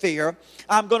spirit of fear.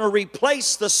 I'm going to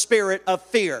replace the spirit of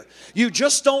fear. You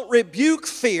just don't rebuke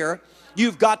fear.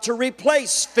 You've got to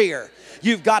replace fear.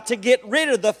 You've got to get rid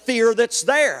of the fear that's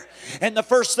there. And the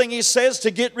first thing he says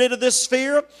to get rid of this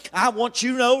fear, I want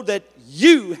you to know that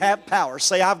you have power.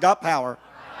 Say, I've got power.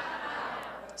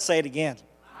 Say it again.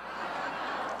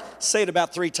 Say it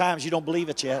about 3 times. You don't believe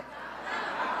it yet.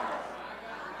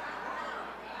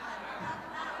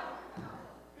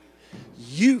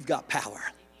 You've got power.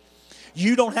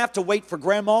 You don't have to wait for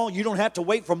grandma. You don't have to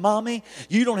wait for mommy.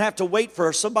 You don't have to wait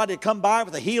for somebody to come by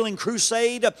with a healing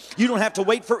crusade. You don't have to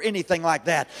wait for anything like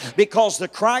that. Because the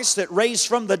Christ that raised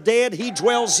from the dead, He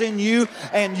dwells in you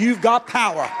and you've got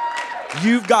power.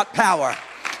 You've got power.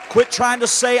 Quit trying to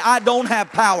say I don't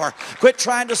have power. Quit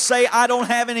trying to say I don't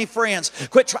have any friends.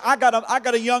 I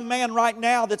got a young man right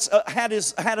now that's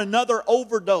had another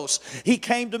overdose. He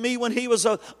came to me when he was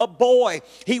a boy.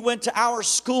 He went to our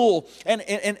school, and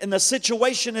the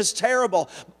situation is terrible.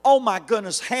 Oh my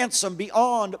goodness, handsome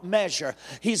beyond measure.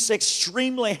 He's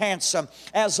extremely handsome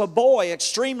as a boy,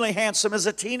 extremely handsome as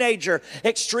a teenager,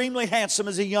 extremely handsome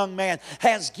as a young man.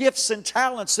 Has gifts and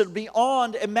talents that are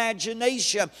beyond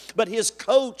imagination. But his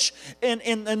coach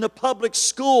in the public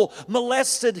school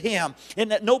molested him, and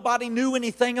that nobody knew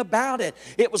anything about it.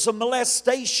 It was a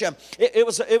molestation. It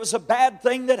was a bad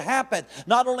thing that happened.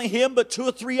 Not only him, but 2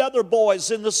 or 3 other boys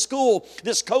in the school.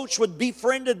 This coach would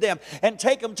befriended them and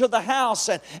take them to the house,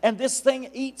 and this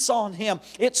thing eats on him.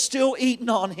 It's still eating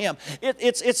on him.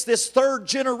 It's this third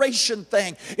generation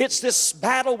thing. It's this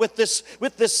battle with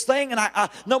this thing, and I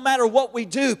no matter what we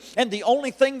do, and the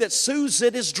only thing that soothes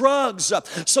it is drugs.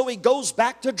 So he goes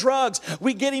back to drugs.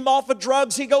 We get him off of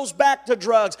drugs, he goes back to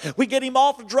drugs. We get him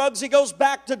off of drugs, he goes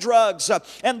back to drugs.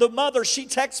 And the mother, she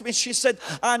texted me, she said,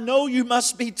 I know you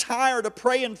must be tired of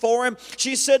praying for him.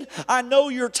 She said, I know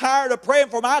you're tired of praying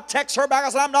for him. I text her back, I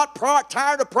said, I'm not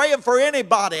tired of praying for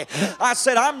anybody. I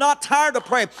said, I'm not tired of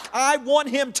praying. I want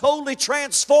him totally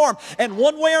transformed. And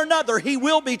one way or another, he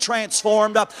will be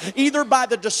transformed. Either by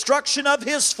the destruction of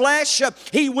his flesh,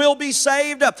 he will be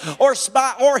saved,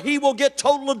 or he will get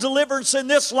total deliverance in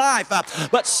this life.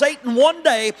 But Satan one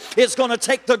day is going to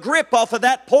take the grip off of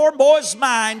that poor boy's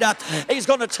mind. He's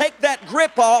going to take that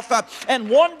grip off, and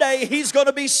one day he's going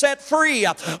to be set free.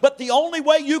 But the only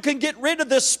way you can get rid of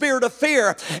this spirit of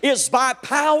fear is by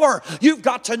power. You've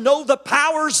got to know the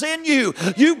powers in you.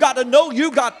 You've got to know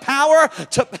you got power.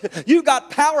 You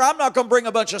got power. I'm not going to bring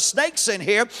a bunch of snakes in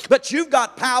here, but you've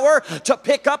got power to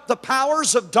pick up the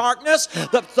powers of darkness,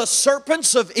 the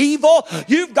serpents of evil.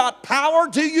 You've got power.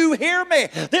 Do you hear me?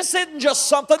 This isn't just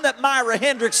something that Myra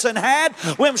Hendrickson had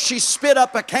when she spit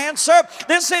up a cancer.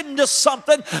 This isn't just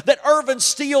something that Irvin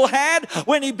Steele had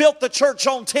when he built the church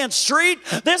on 10th Street.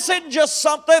 This isn't just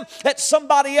something that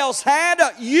somebody else had.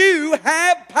 You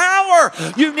have power.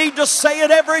 You need to say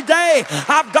it every day.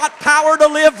 I've got power to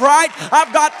live right.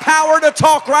 I've got power to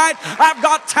talk right. I've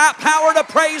got power to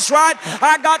praise right.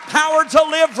 I've got power to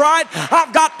live right.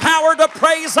 I've got power to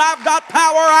praise. I've got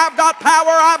power. I've got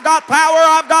power. I've got power.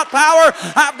 I've got power.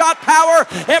 I've got power.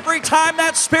 Every time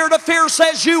that spirit of fear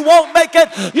says you won't make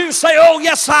it, you say, oh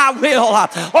yes I will.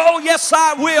 Oh yes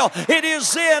I will. It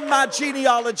is in my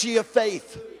genealogy of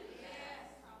faith.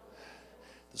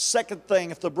 The second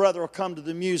thing, if the brother will come to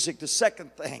the music, the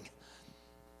second thing,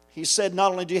 he said,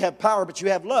 not only do you have power, but you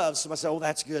have love. Somebody said, oh,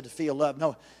 that's good to feel love.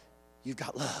 No, you've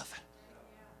got love.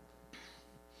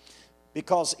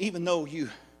 Because even though you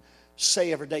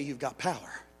say every day you've got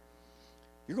power,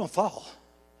 you're going to fall.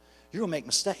 You're going to make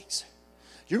mistakes.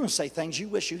 You're going to say things you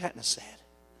wish you hadn't said.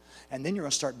 And then you're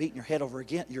going to start beating your head over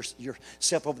again,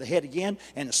 yourself over the head again,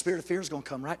 and the spirit of fear is going to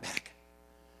come right back.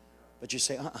 But you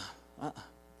say,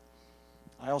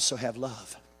 I also have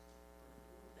love.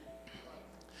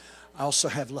 I also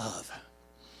have love.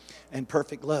 And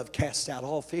perfect love casts out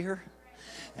all fear.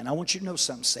 And I want you to know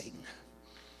something, Satan.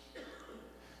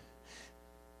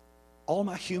 All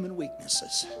my human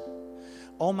weaknesses,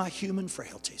 all my human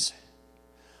frailties,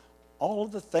 all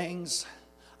of the things,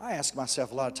 I ask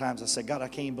myself a lot of times, I say, God, I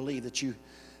can't even believe that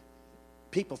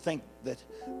people think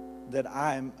that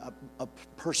I'm a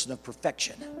person of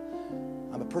perfection.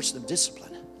 I'm a person of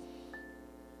discipline.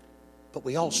 But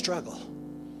we all struggle.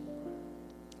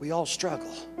 We all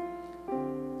struggle.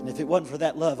 And if it wasn't for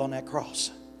that love on that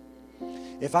cross,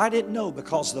 if I didn't know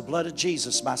because of the blood of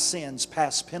Jesus, my sins,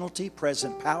 past penalty,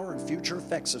 present power, and future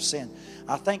effects of sin,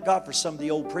 I thank God for some of the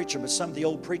old preaching, but some of the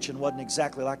old preaching wasn't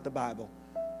exactly like the Bible.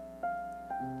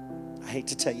 I hate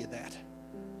to tell you that.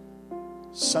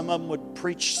 Some of them would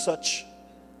preach such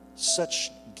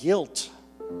guilt.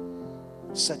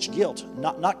 Such guilt.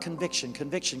 Not conviction.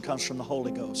 Conviction comes from the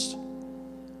Holy Ghost.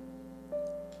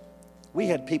 We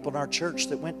had people in our church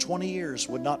that went 20 years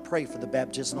would not pray for the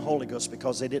baptism of the Holy Ghost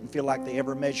because they didn't feel like they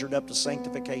ever measured up to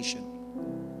sanctification.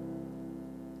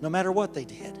 No matter what they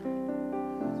did.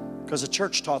 Because the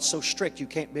church taught so strict you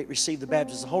can't receive the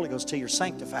baptism of the Holy Ghost till you're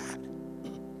sanctified.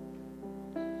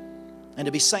 And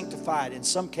to be sanctified in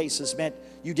some cases meant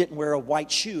you didn't wear a white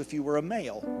shoe if you were a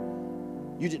male.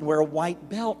 You didn't wear a white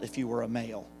belt if you were a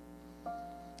male.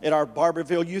 At our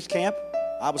Barberville youth camp,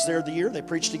 I was there the year they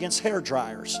preached against hair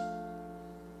dryers.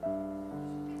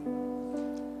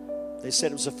 They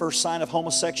said it was the first sign of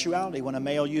homosexuality when a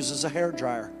male uses a hair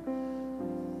dryer.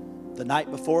 The night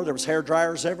before, there was hair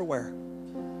dryers everywhere.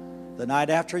 The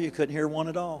night after, you couldn't hear one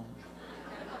at all.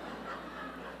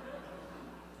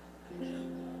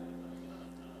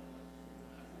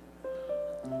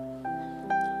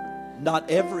 Not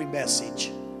every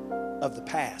message of the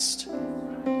past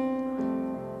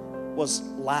was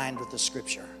lined with the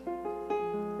Scripture.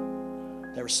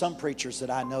 There were some preachers that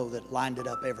I know that lined it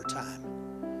up every time.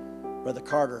 Brother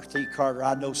Carter, T. Carter,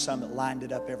 I know some that lined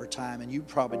it up every time, and you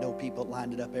probably know people that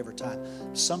lined it up every time.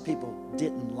 Some people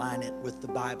didn't line it with the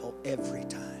Bible every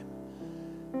time.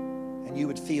 And you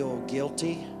would feel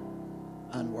guilty,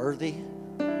 unworthy,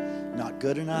 not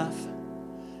good enough.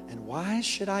 And why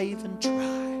should I even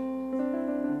try?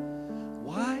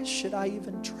 Why should I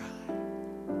even try?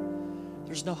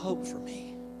 There's no hope for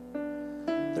me.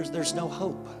 There's no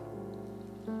hope.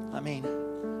 I mean,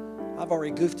 I've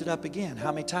already goofed it up again.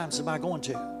 How many times am I going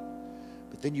to?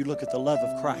 But then you look at the love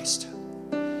of Christ.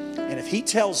 And if He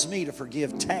tells me to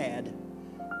forgive Tad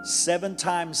 7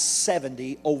 times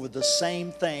 70 over the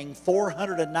same thing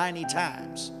 490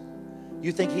 times,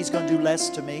 you think He's going to do less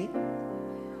to me?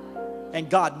 And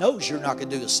God knows you're not going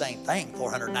to do the same thing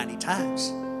 490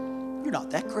 times. You're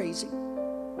not that crazy.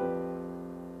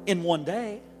 In one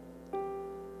day,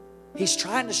 He's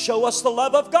trying to show us the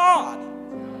love of God.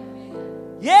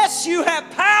 Yes, you have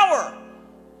power,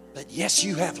 but yes,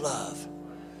 you have love.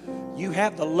 You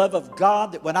have the love of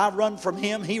God that when I run from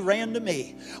Him, He ran to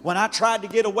me. When I tried to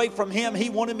get away from Him,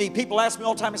 He wanted me. People ask me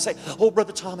all the time and say, "Oh,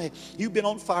 Brother Tommy, you've been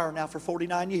on fire now for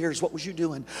 49 years. What was you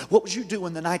doing? What was you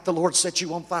doing the night the Lord set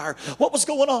you on fire? What was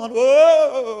going on?"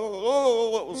 Oh,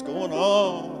 what was going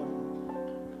on?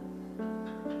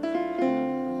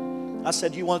 I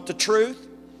said, "You want the truth?"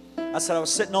 I said, I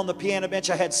was sitting on the piano bench.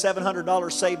 I had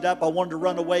 $700 saved up. I wanted to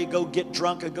run away, go get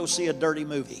drunk, and go see a dirty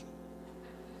movie.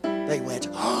 They went,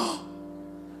 "Oh."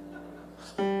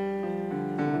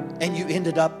 And you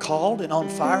ended up called and on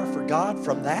fire for God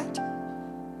from that?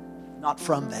 Not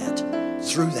from that.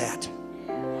 Through that.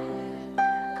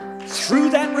 Through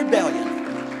that rebellion.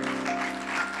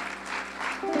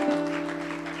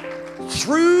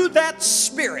 Through that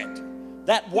spirit.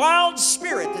 That wild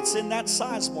spirit that's in that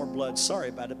Sizemore blood. Sorry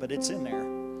about it, but it's in there.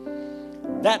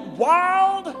 That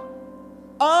wild,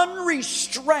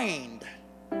 unrestrained,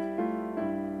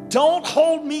 don't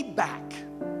hold me back.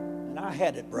 And I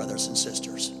had it, brothers and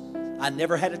sisters. I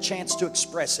never had a chance to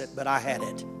express it, but I had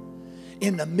it.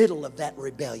 In the middle of that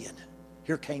rebellion,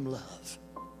 here came love.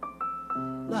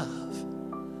 Love.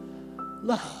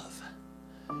 Love.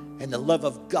 And the love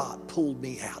of God pulled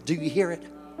me out. Do you hear it?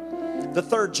 The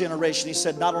third generation, He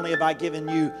said, not only have I given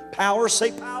you power,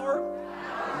 say power.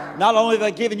 Not only have I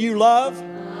given you love,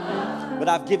 but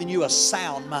I've given you a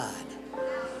sound mind.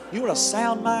 You know what a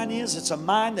sound mind is? It's a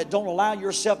mind that don't allow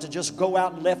yourself to just go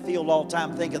out in left field all the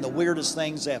time thinking the weirdest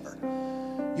things ever.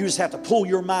 You just have to pull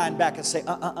your mind back and say,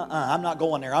 I'm not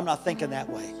going there. I'm not thinking that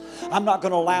way. I'm not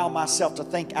going to allow myself to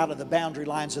think out of the boundary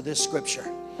lines of this Scripture.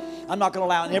 I'm not going to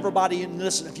allow everybody, and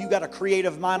listen, if you got a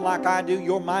creative mind like I do,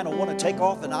 your mind will want to take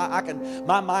off, and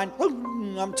my mind,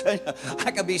 I'm telling you,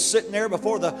 I could be sitting there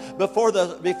before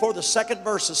the second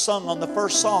verse is sung on the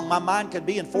first song. My mind could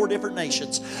be in 4 different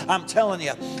nations. I'm telling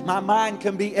you, my mind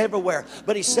can be everywhere.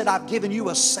 But He said, I've given you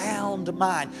a sound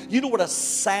mind. You know what a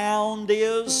sound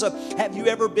is? Have you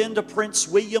ever been to Prince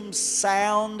William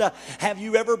Sound? Have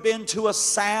you ever been to a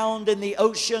sound in the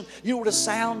ocean? You know what a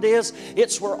sound is?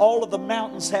 It's where all of the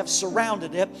mountains have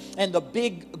surrounded it, and the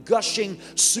big gushing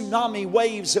tsunami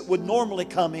waves that would normally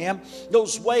come in,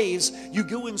 those waves, you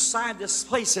go inside this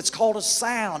place, it's called a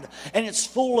sound, and it's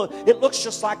full of, it looks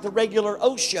just like the regular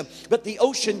ocean, but the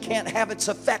ocean can't have its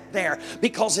effect there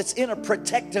because it's in a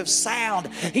protective sound.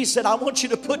 He said, I want you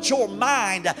to put your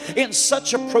mind in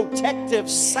such a protective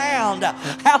sound,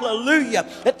 hallelujah,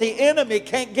 that the enemy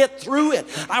can't get through it.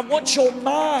 I want your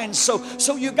mind,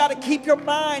 so you got to keep your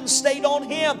mind stayed on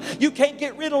Him. You can't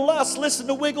get rid of lust. Listen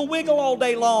to Wiggle Wiggle all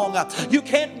day long. You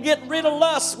can't get rid of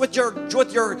lust with your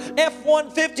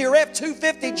F-150 or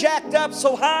F-250 jacked up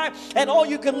so high, and all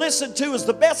you can listen to is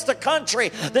the best of country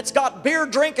that's got beer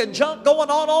drinking junk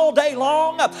going on all day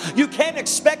long. You can't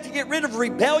expect to get rid of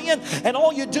rebellion, and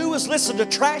all you do is listen to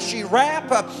trashy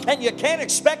rap, and you can't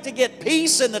expect to get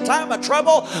peace in the time of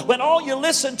trouble when all you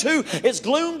listen to is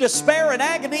gloom, despair, and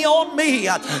agony on me.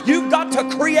 You've got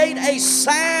to create a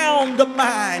sound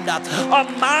mind, a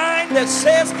mind that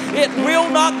says it will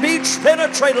not be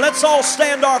penetrated. Let's all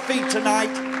stand our feet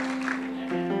tonight.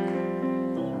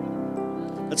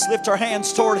 Let's lift our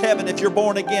hands toward heaven. If you're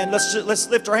born again, let's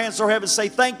lift our hands toward heaven and say,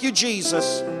 thank you,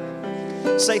 Jesus.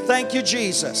 Say, thank you,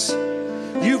 Jesus.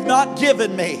 You've not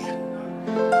given me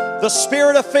the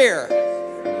spirit of fear,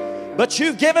 but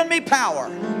you've given me power.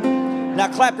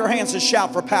 Now clap your hands and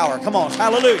shout for power. Come on,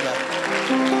 hallelujah.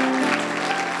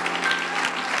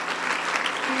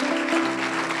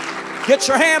 Get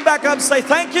your hand back up and say,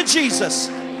 thank you, Jesus.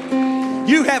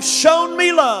 You have shown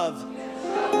me love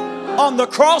on the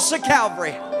cross of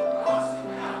Calvary.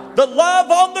 The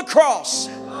love on the cross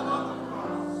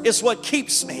is what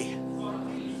keeps me.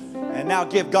 And now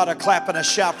give God a clap and a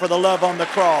shout for the love on the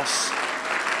cross.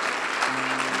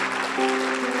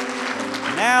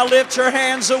 Now lift your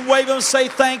hands and wave them and say,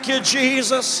 thank you,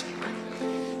 Jesus.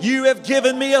 You have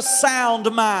given me a sound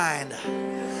mind,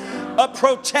 a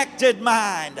protected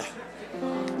mind,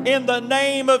 in the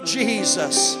name of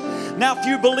Jesus. Now, if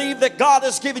you believe that God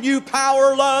has given you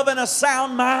power, love, and a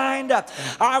sound mind,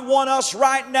 I want us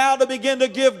right now to begin to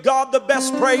give God the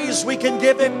best praise we can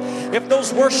give Him. If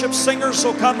those worship singers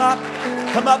will come up,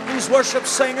 these worship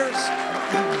singers.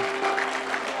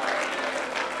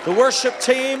 The worship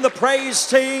team, the praise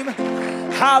team.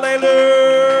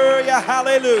 Hallelujah,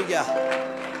 hallelujah.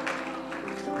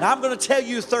 Now, I'm going to tell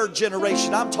you, third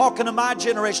generation. I'm talking to my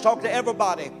generation, talking to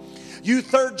everybody. You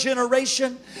third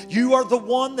generation, you are the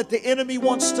one that the enemy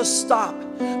wants to stop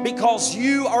because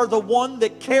you are the one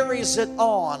that carries it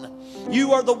on.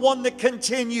 You are the one that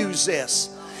continues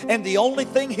this. And the only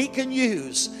thing he can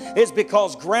use is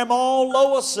because Grandma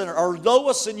Lois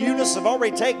and Eunice have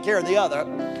already taken care of the other.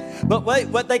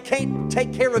 But they can't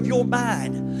take care of your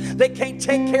mind. They can't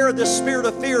take care of the spirit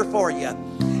of fear for you.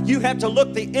 You have to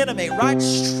look the enemy right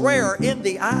square in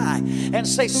the eye and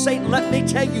say, Satan, let me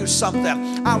tell you something.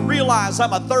 I realize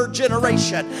I'm a third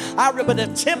generation. But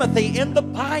in Timothy, in the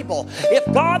Bible, if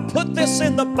God put this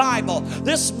in the Bible,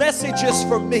 this message is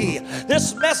for me.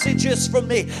 This message is for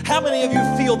me. How many of you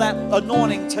feel that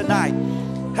anointing tonight?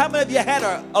 How many of you had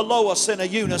a Lois and a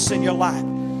Eunice in your life?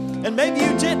 And maybe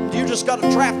you didn't. You just got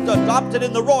adopted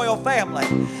in the royal family.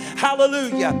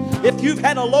 Hallelujah. If you've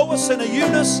had a Lois and a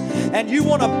Eunice and you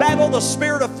want to battle the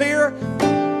spirit of fear,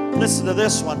 listen to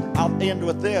this one. I'll end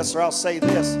with this, or I'll say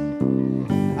this.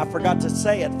 I forgot to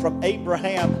say it. From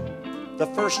Abraham, the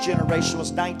first generation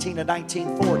was 19 to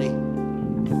 1940.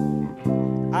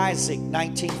 Isaac,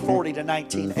 1940 to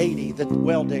 1980, the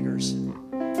well diggers.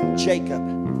 Jacob,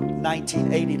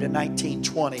 1980 to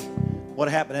 1920. What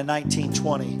happened in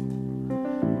 1920?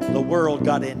 The world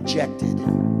got injected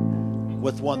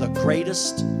with one of the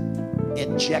greatest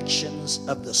injections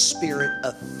of the spirit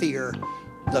of fear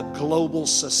the global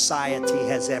society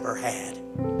has ever had.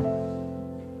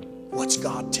 What's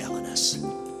God telling us?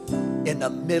 In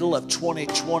the middle of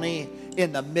 2020,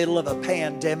 in the middle of a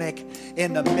pandemic,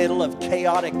 in the middle of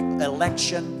chaotic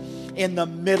election, in the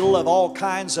middle of all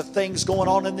kinds of things going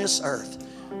on in this earth,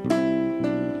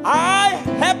 I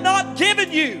have not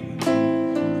given you.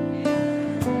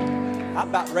 I'm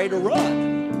about ready to run.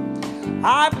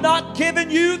 I've not given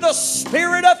you the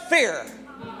spirit of fear,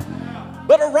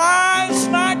 but arise,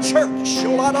 my church.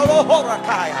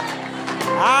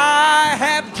 I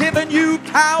have given you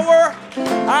power.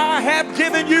 I have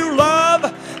given you love,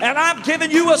 and I've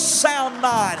given you a sound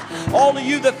mind. All of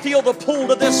you that feel the pull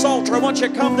to this altar, I want you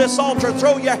to come to this altar.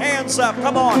 Throw your hands up.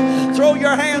 Come on. Throw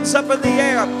your hands up in the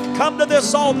air. Come to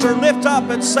this altar. Lift up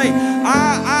and say,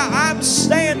 I'm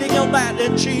standing on that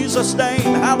in Jesus' name.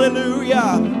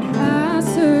 Hallelujah. I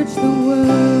search the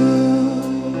world.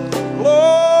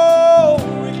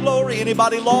 Glory, glory.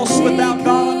 Anybody lost without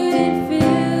God?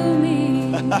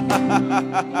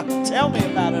 Tell me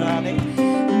about it, honey.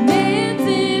 Man's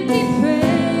empty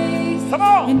praise. Come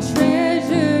on. And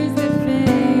treasures that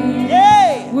fade.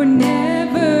 Yay. Were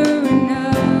never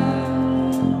enough.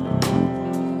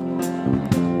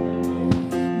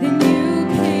 Then you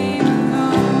came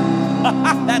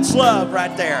along. That's love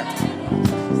right there.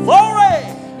 Glory.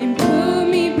 And put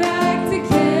me back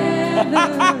together.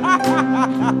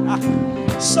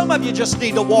 Some of you just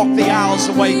need to walk the aisles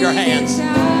and wave your hands.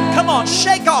 Come on,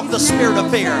 shake off the spirit of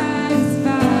fear.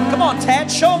 Come on,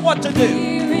 Tad, show them what to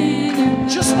do.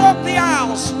 Just walk the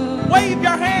aisles, wave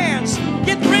your hands,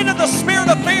 get rid of the spirit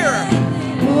of fear.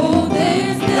 Oh,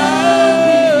 there's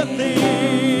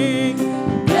Nothing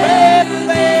better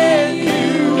than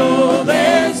you. Oh,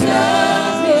 there's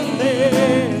nothing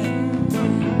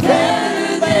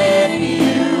better than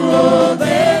you. Oh,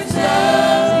 there's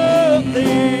nothing.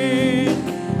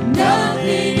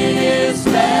 Nothing is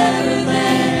better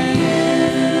than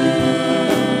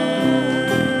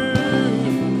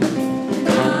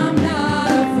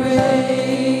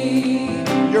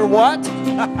what? to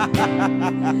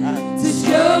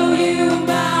show you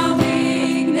my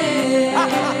weakness,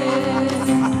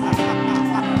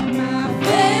 my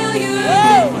failures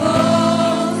and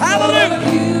flaws. Hallelujah.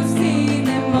 Lord, you've seen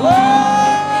them all,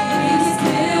 and you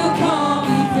still call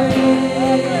me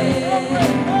friend.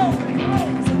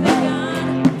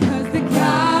 Cause the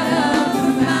God of the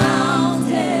mountains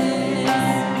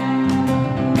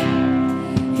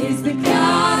is the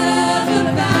God of the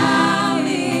valley.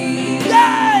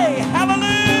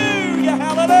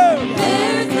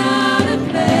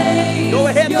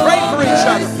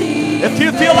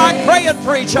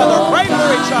 for each other. Pray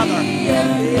for each other.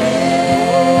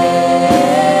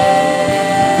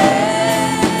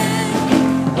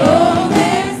 Oh,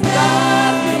 there's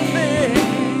nothing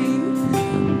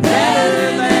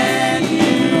better than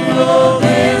you. Oh,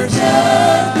 there's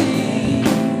nothing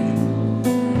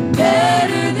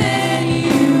better than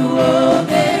you. Oh,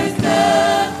 there's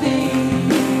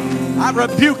nothing. I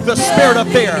rebuke the spirit of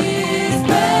fear. Is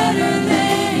better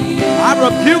than you. I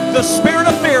rebuke the spirit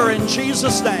of fear in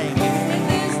Jesus' name.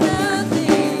 There's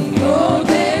nothing. Oh,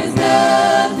 there's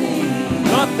nothing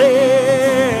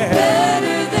Nothing.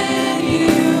 better than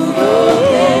you. Oh,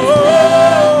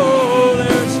 Oh,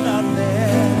 there's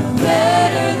nothing.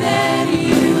 better than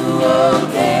you. Oh,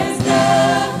 there's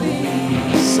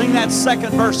nothing. Sing that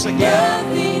second verse again.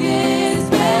 Nothing is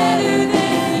better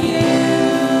than you.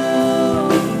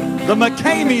 The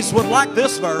McCameys would like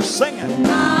this verse. Sing it.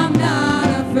 I'm not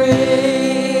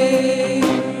afraid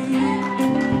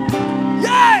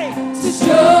Yay! to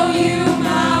show you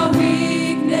my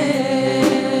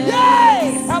weakness.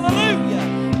 Yay! Hallelujah!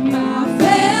 My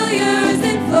failures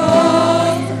and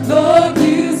flaws, Lord,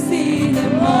 you see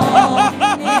them all,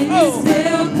 and you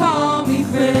still call me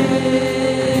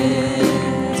friend.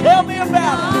 Tell me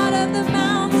about it. God of the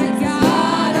mountain,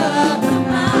 God of the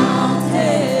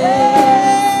mountain,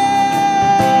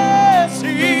 Yes,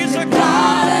 He's a God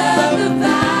God. of the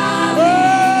valley.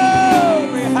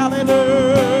 Glory, hallelujah.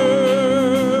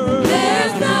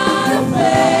 There's not a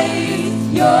place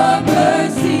your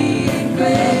mercy and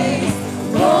grace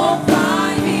won't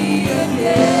find me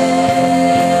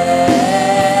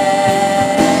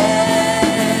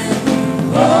again.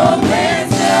 Oh,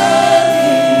 there's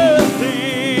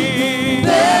nothing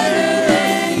better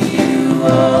than you.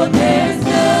 Oh, there's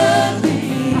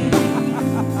nothing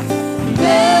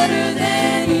better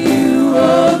than you.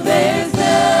 Oh, there's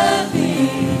nothing.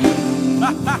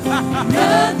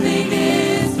 Nothing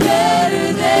is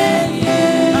better than you.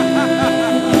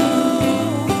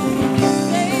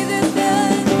 Say there's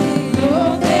nothing.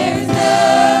 Oh, there's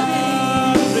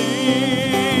nothing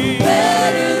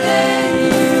better than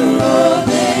you. Oh,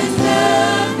 there's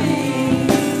nothing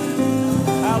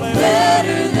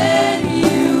better than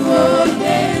you. Oh,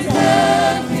 there's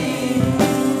nothing.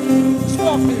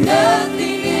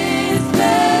 Nothing is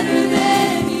better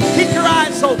than you. Keep your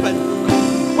eyes open.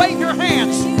 Wave your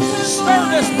hands. Stir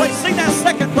this place. Sing that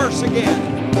second verse again.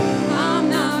 I'm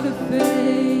not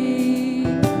afraid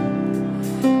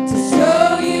to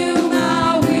show you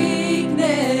my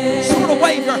weakness. Sort of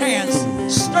wave your hands.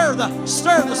 Stir the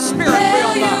spirit real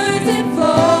loud. Failures and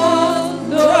flaws,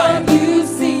 Lord, you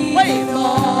see Wave. them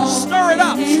all. Stir it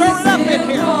up. Stir it up in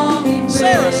here.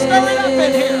 Sarah, stir it up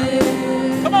in here.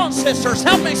 Come on, sisters.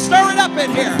 Help me stir it up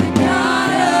in here.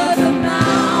 God of the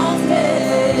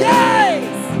mountains Yay!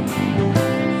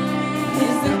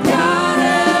 is the God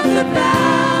of the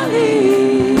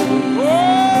valley. Oh!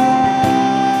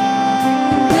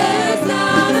 There's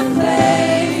not a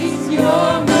place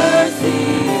your mercy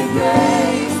and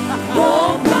grace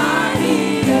won't find me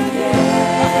again.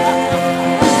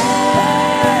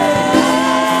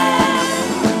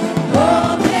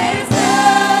 Oh, there's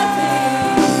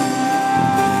nothing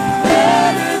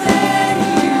better than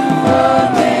you. Oh,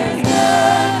 there's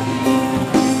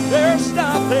nothing There's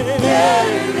nothing.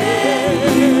 better than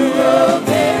you. Oh,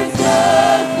 there's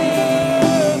nothing.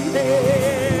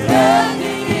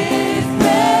 Nothing is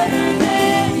better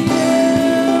than you.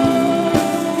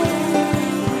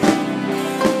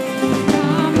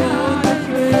 I'm not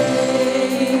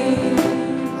afraid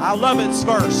I love its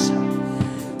verse.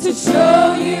 to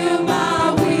show you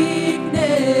my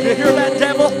weakness. You hear that,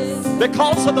 devil?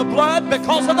 Because of the blood,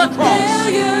 because of the cross.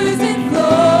 Failures and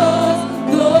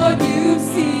flaws, Lord, you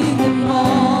see them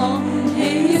all,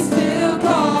 and you still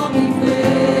call me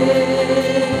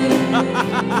friend.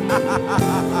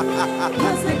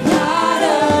 'Cause the God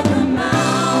of the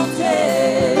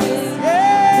mountains,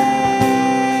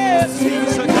 Yes,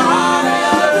 He's a the God God of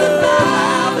the of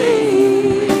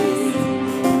valleys.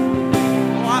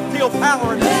 Oh, I feel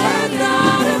power in this There's house.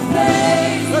 not a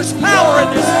place There's power in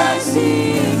this house.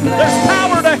 There's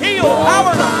power to heal,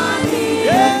 power to.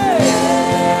 Yeah.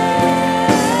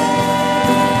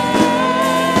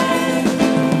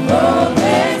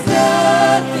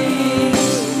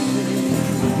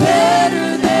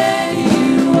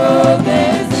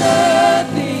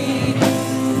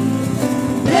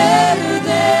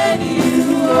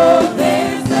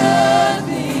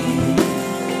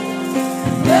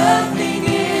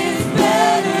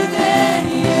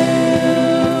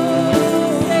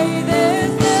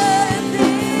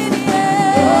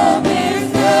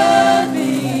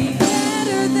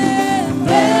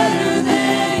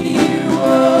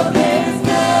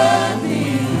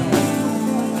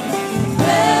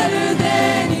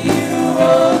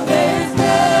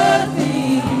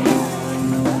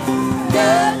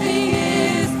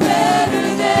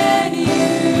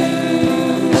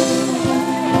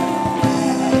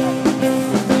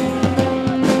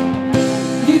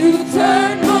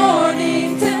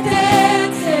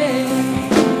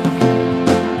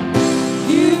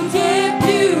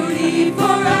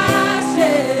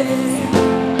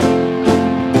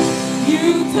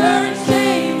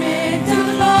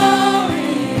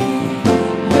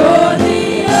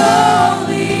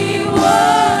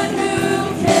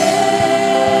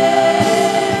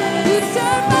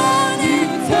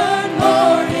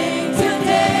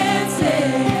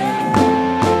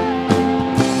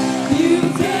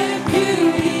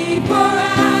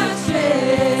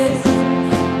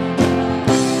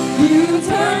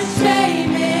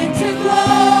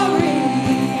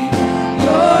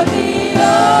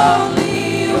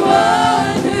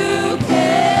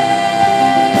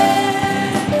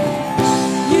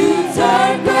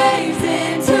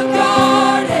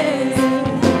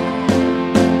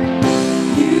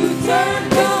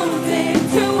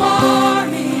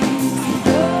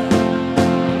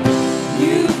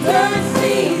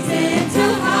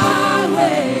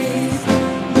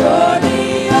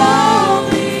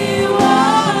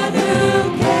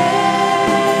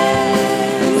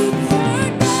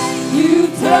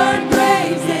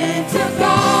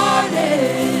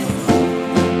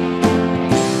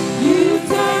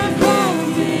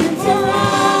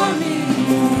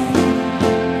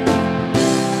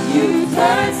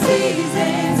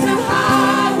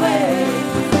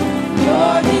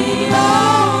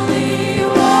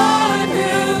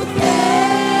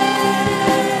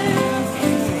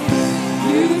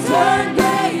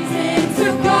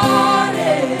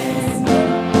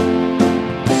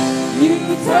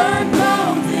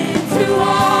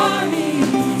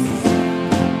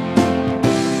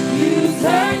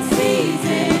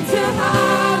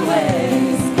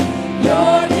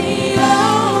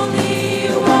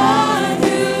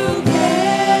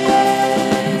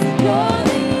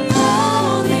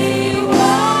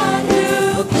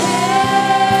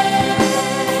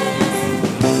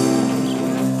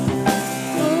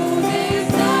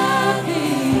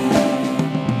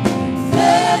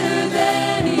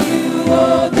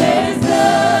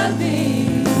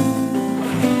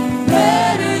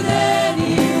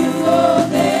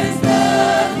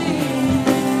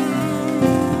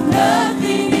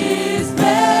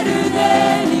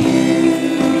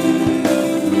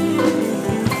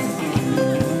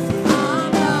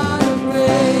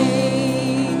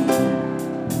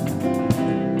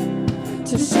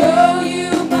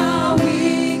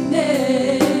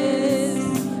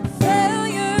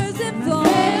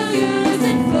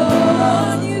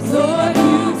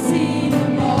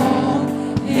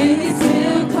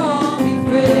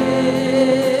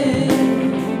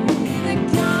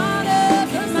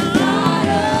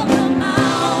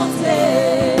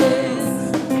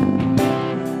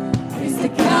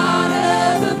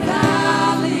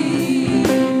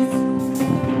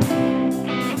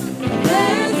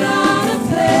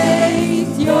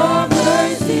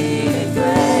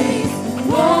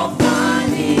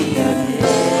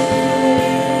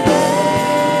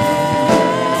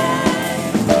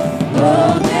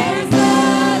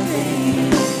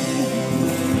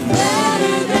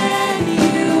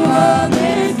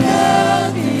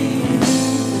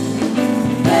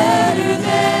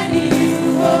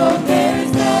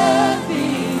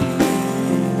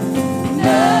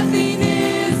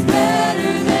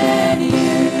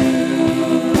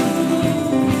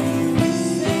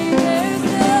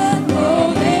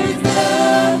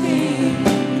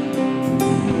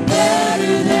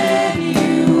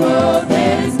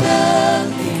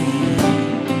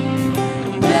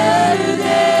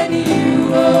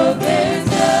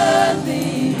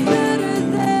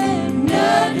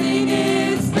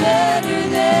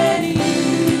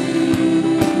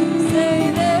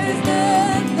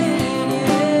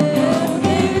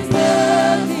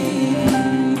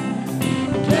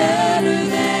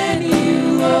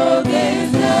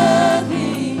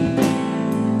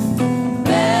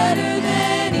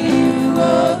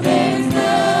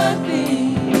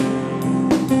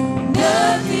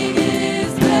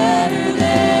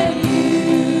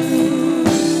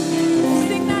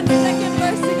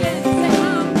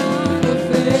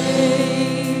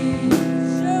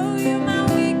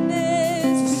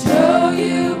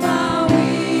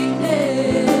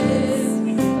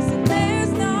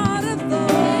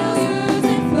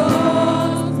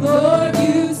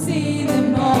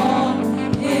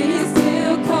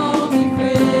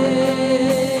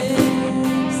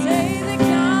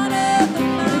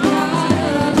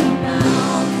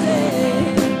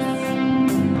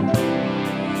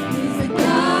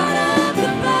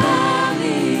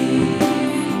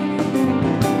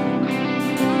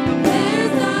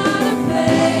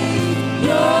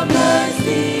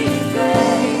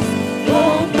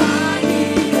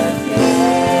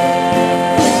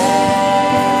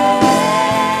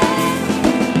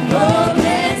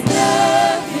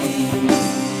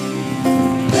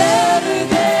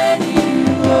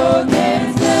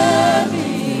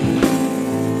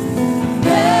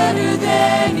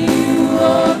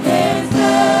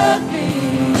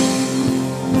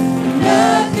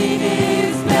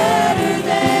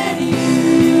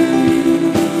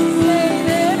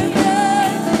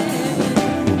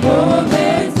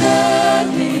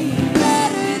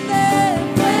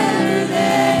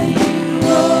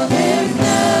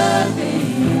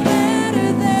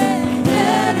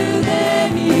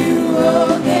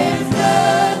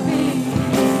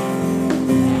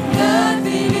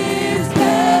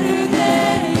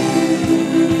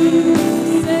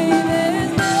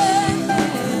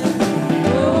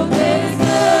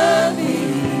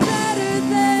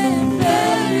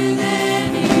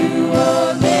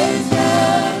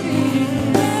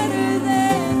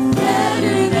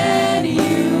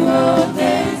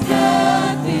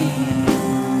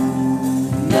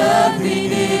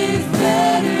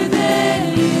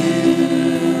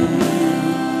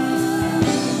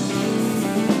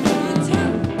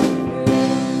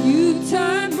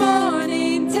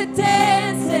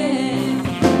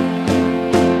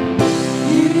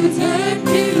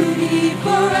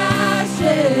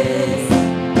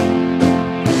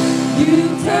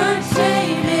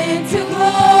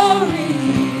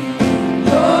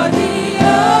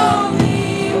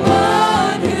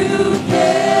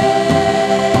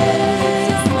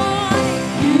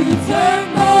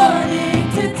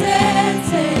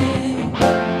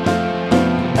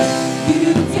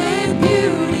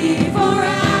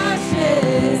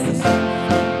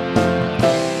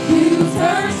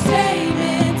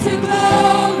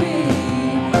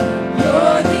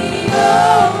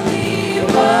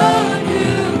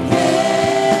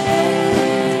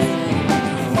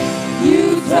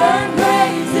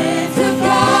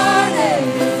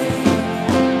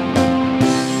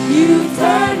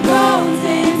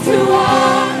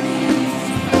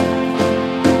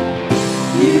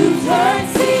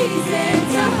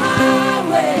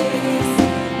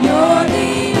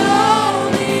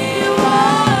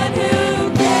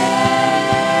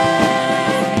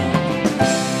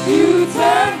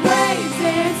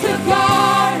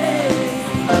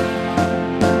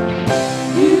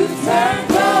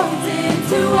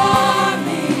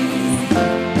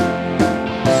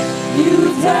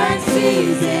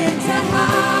 seas into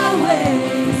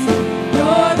highways.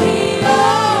 You're the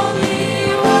only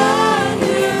one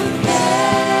who can.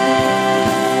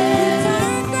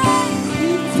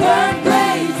 You turn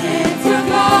graves into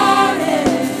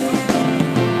gardens.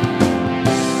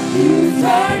 You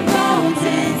turn bones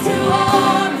into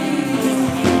armies.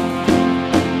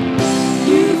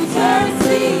 You turn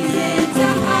seas into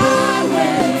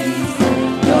highways.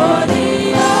 You're the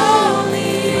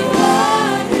only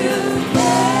one who can.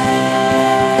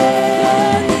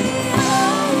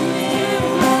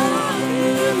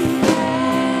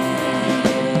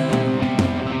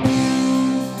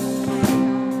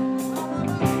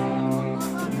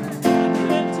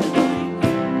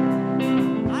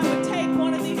 I would take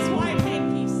one of these white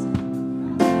hankies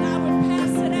and I would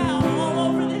pass it out all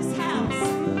over this house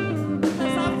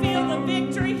because I feel the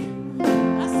victory.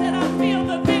 I said, I feel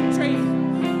the victory.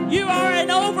 You are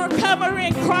an overcomer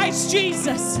in Christ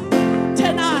Jesus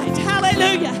tonight.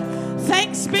 Hallelujah.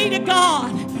 Thanks be to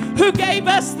God who gave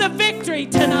us the victory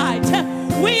tonight.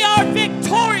 We are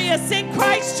victorious in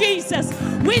Christ Jesus.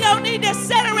 We don't need to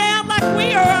sit around like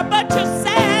we are a bunch of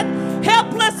sad,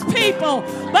 helpless people,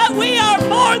 but we are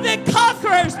more than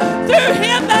conquerors through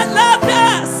Him that loved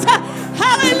us.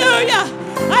 Hallelujah.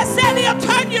 I said He'll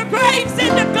turn your graves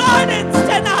into gardens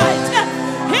tonight.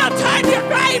 He'll turn your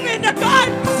grave into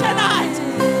gardens tonight.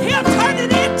 He'll turn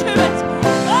it into it.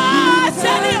 Oh, I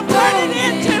said He'll turn it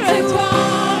into it.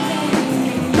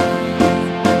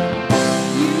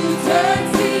 You turn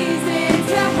seas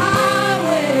into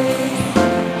highways.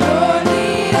 You're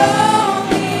the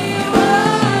only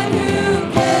one who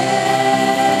can.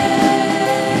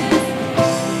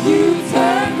 You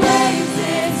turn graves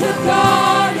into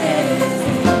gardens.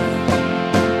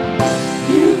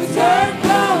 You turn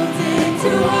bones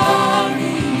into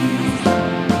armies.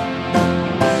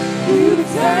 You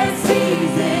turn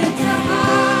seas into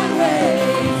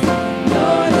highways.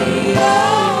 You're the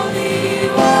only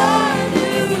one who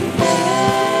can.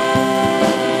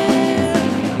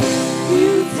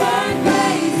 You turn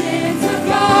graves into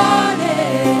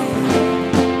gardens.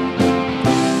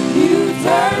 You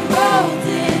turn bones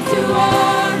into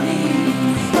armies.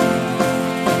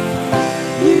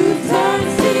 You turn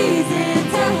seas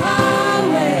into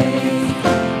highways.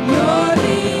 You're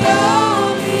the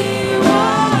only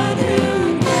one who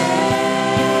can.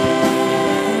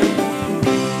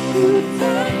 You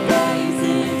turn graves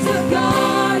into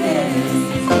gardens.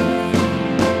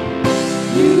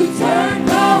 You turn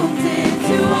bones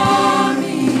into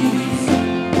armies.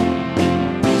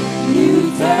 You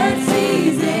turn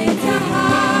seas into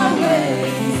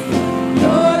highways.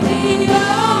 You're the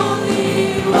only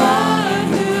one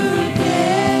who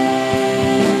can.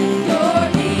 You're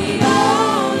the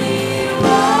only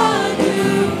one who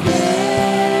can.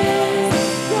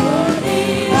 You're the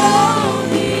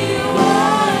only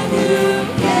one who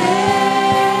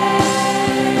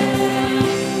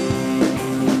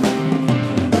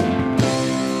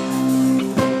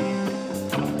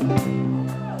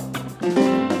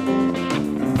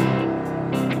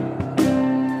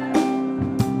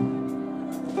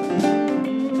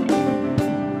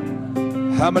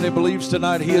How many believes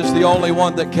tonight He is the only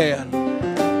one that can?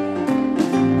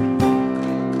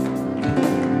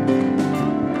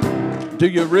 Do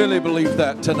you really believe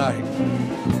that tonight?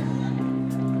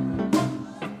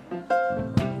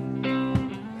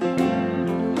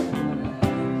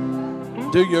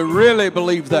 Do you really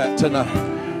believe that tonight?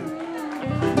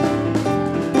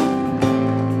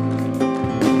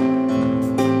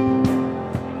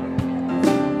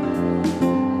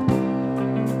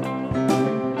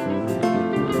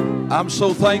 I'm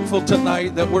so thankful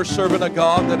tonight that we're serving a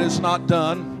God that is not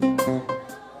done,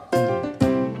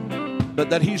 but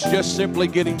that He's just simply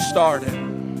getting started.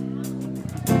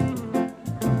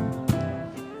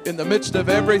 In the midst of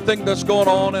everything that's going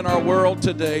on in our world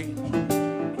today,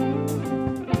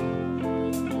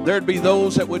 there'd be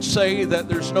those that would say that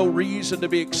there's no reason to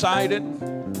be excited.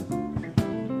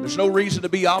 There's no reason to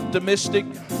be optimistic.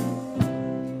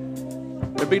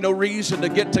 There'd be no reason to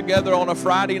get together on a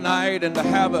Friday night and to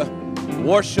have a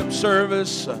worship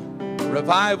service, a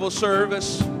revival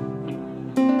service.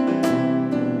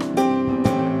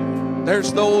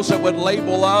 There's those that would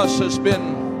label us as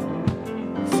being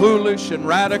foolish and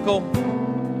radical.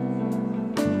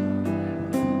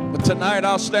 But tonight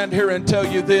I'll stand here and tell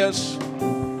you this,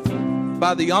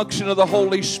 by the unction of the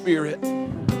Holy Spirit,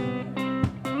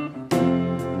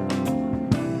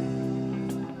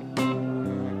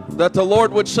 that the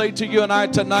Lord would say to you and I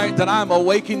tonight that I'm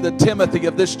awakening the Timothy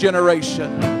of this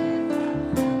generation.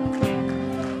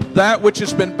 That which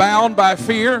has been bound by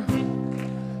fear,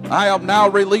 I am now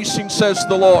releasing, says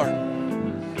the Lord.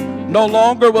 No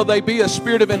longer will they be a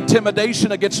spirit of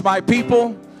intimidation against my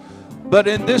people, but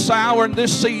in this hour and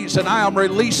this season, I am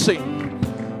releasing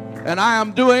and I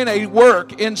am doing a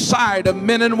work inside of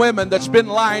men and women that's been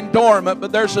lying dormant,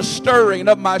 but there's a stirring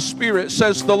of my spirit,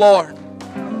 says the Lord.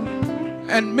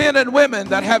 And men and women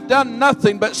that have done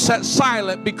nothing but sat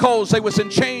silent because they was in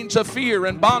chains of fear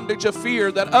and bondage of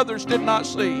fear that others did not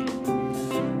see.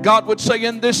 God would say,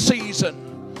 in this season,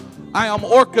 I am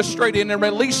orchestrating and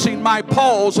releasing my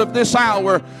Pauls of this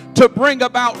hour to bring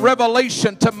about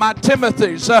revelation to my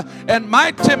Timothys. And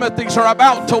my Timothys are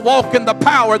about to walk in the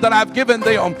power that I've given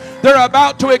them. They're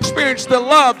about to experience the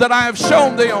love that I have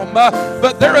shown them.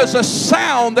 But there is a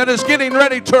sound that is getting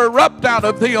ready to erupt out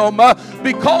of them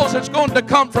because it's going to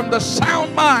come from the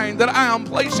sound mind that I am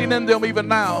placing in them even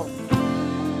now.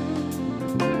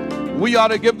 We ought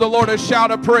to give the Lord a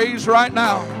shout of praise right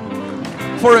now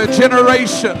for a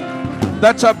generation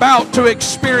that's about to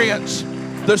experience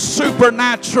the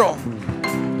supernatural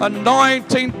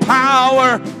anointing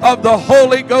power of the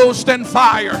Holy Ghost and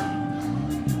fire.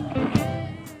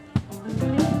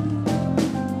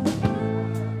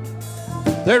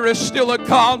 There is still a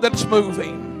God that's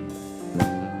moving.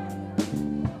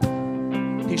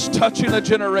 He's touching a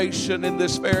generation in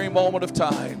this very moment of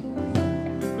time.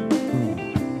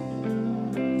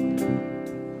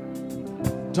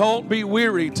 Don't be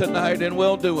weary tonight in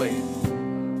well-doing,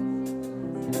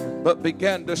 but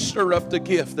begin to stir up the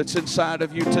gift that's inside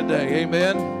of you today.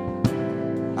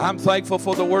 Amen. I'm thankful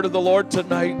for the word of the Lord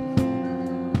tonight.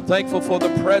 Thankful for the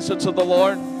presence of the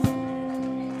Lord.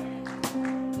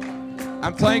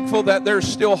 I'm thankful that there's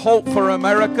still hope for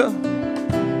America.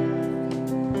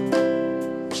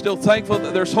 Still thankful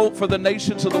that there's hope for the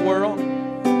nations of the world.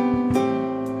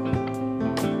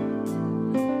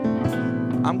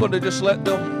 I'm going to just let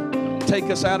them take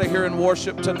us out of here in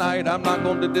worship tonight. I'm not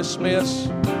going to dismiss,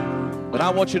 but I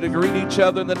want you to greet each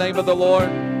other in the name of the Lord.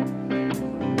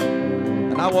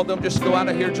 And I want them just to go out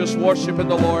of here just worshiping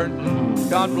the Lord.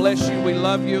 God bless you. We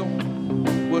love you.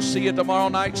 We'll see you tomorrow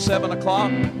night, 7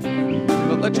 o'clock.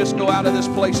 But let's just go out of this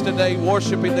place today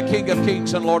worshiping the King of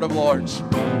Kings and Lord of Lords.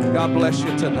 God bless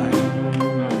you tonight.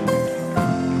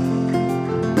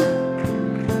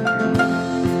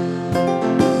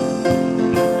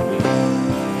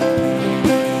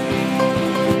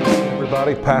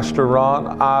 Pastor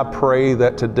Ron, I pray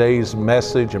that today's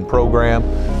message and program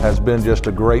has been just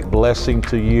a great blessing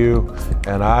to you.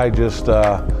 And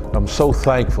I'm so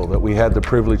thankful that we had the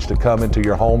privilege to come into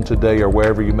your home today or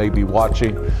wherever you may be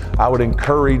watching. I would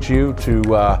encourage you to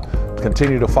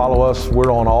continue to follow us.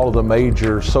 We're on all of the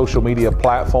major social media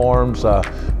platforms.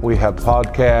 We have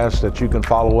podcasts that you can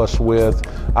follow us with.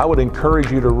 I would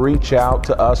encourage you to reach out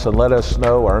to us and let us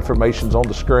know. Our information's on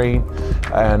the screen.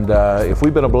 And if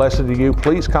we've been a blessing to you,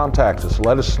 please contact us.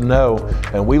 Let us know.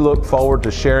 And we look forward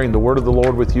to sharing the word of the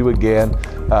Lord with you again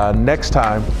next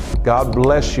time. God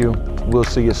bless you. We'll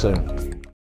see you soon.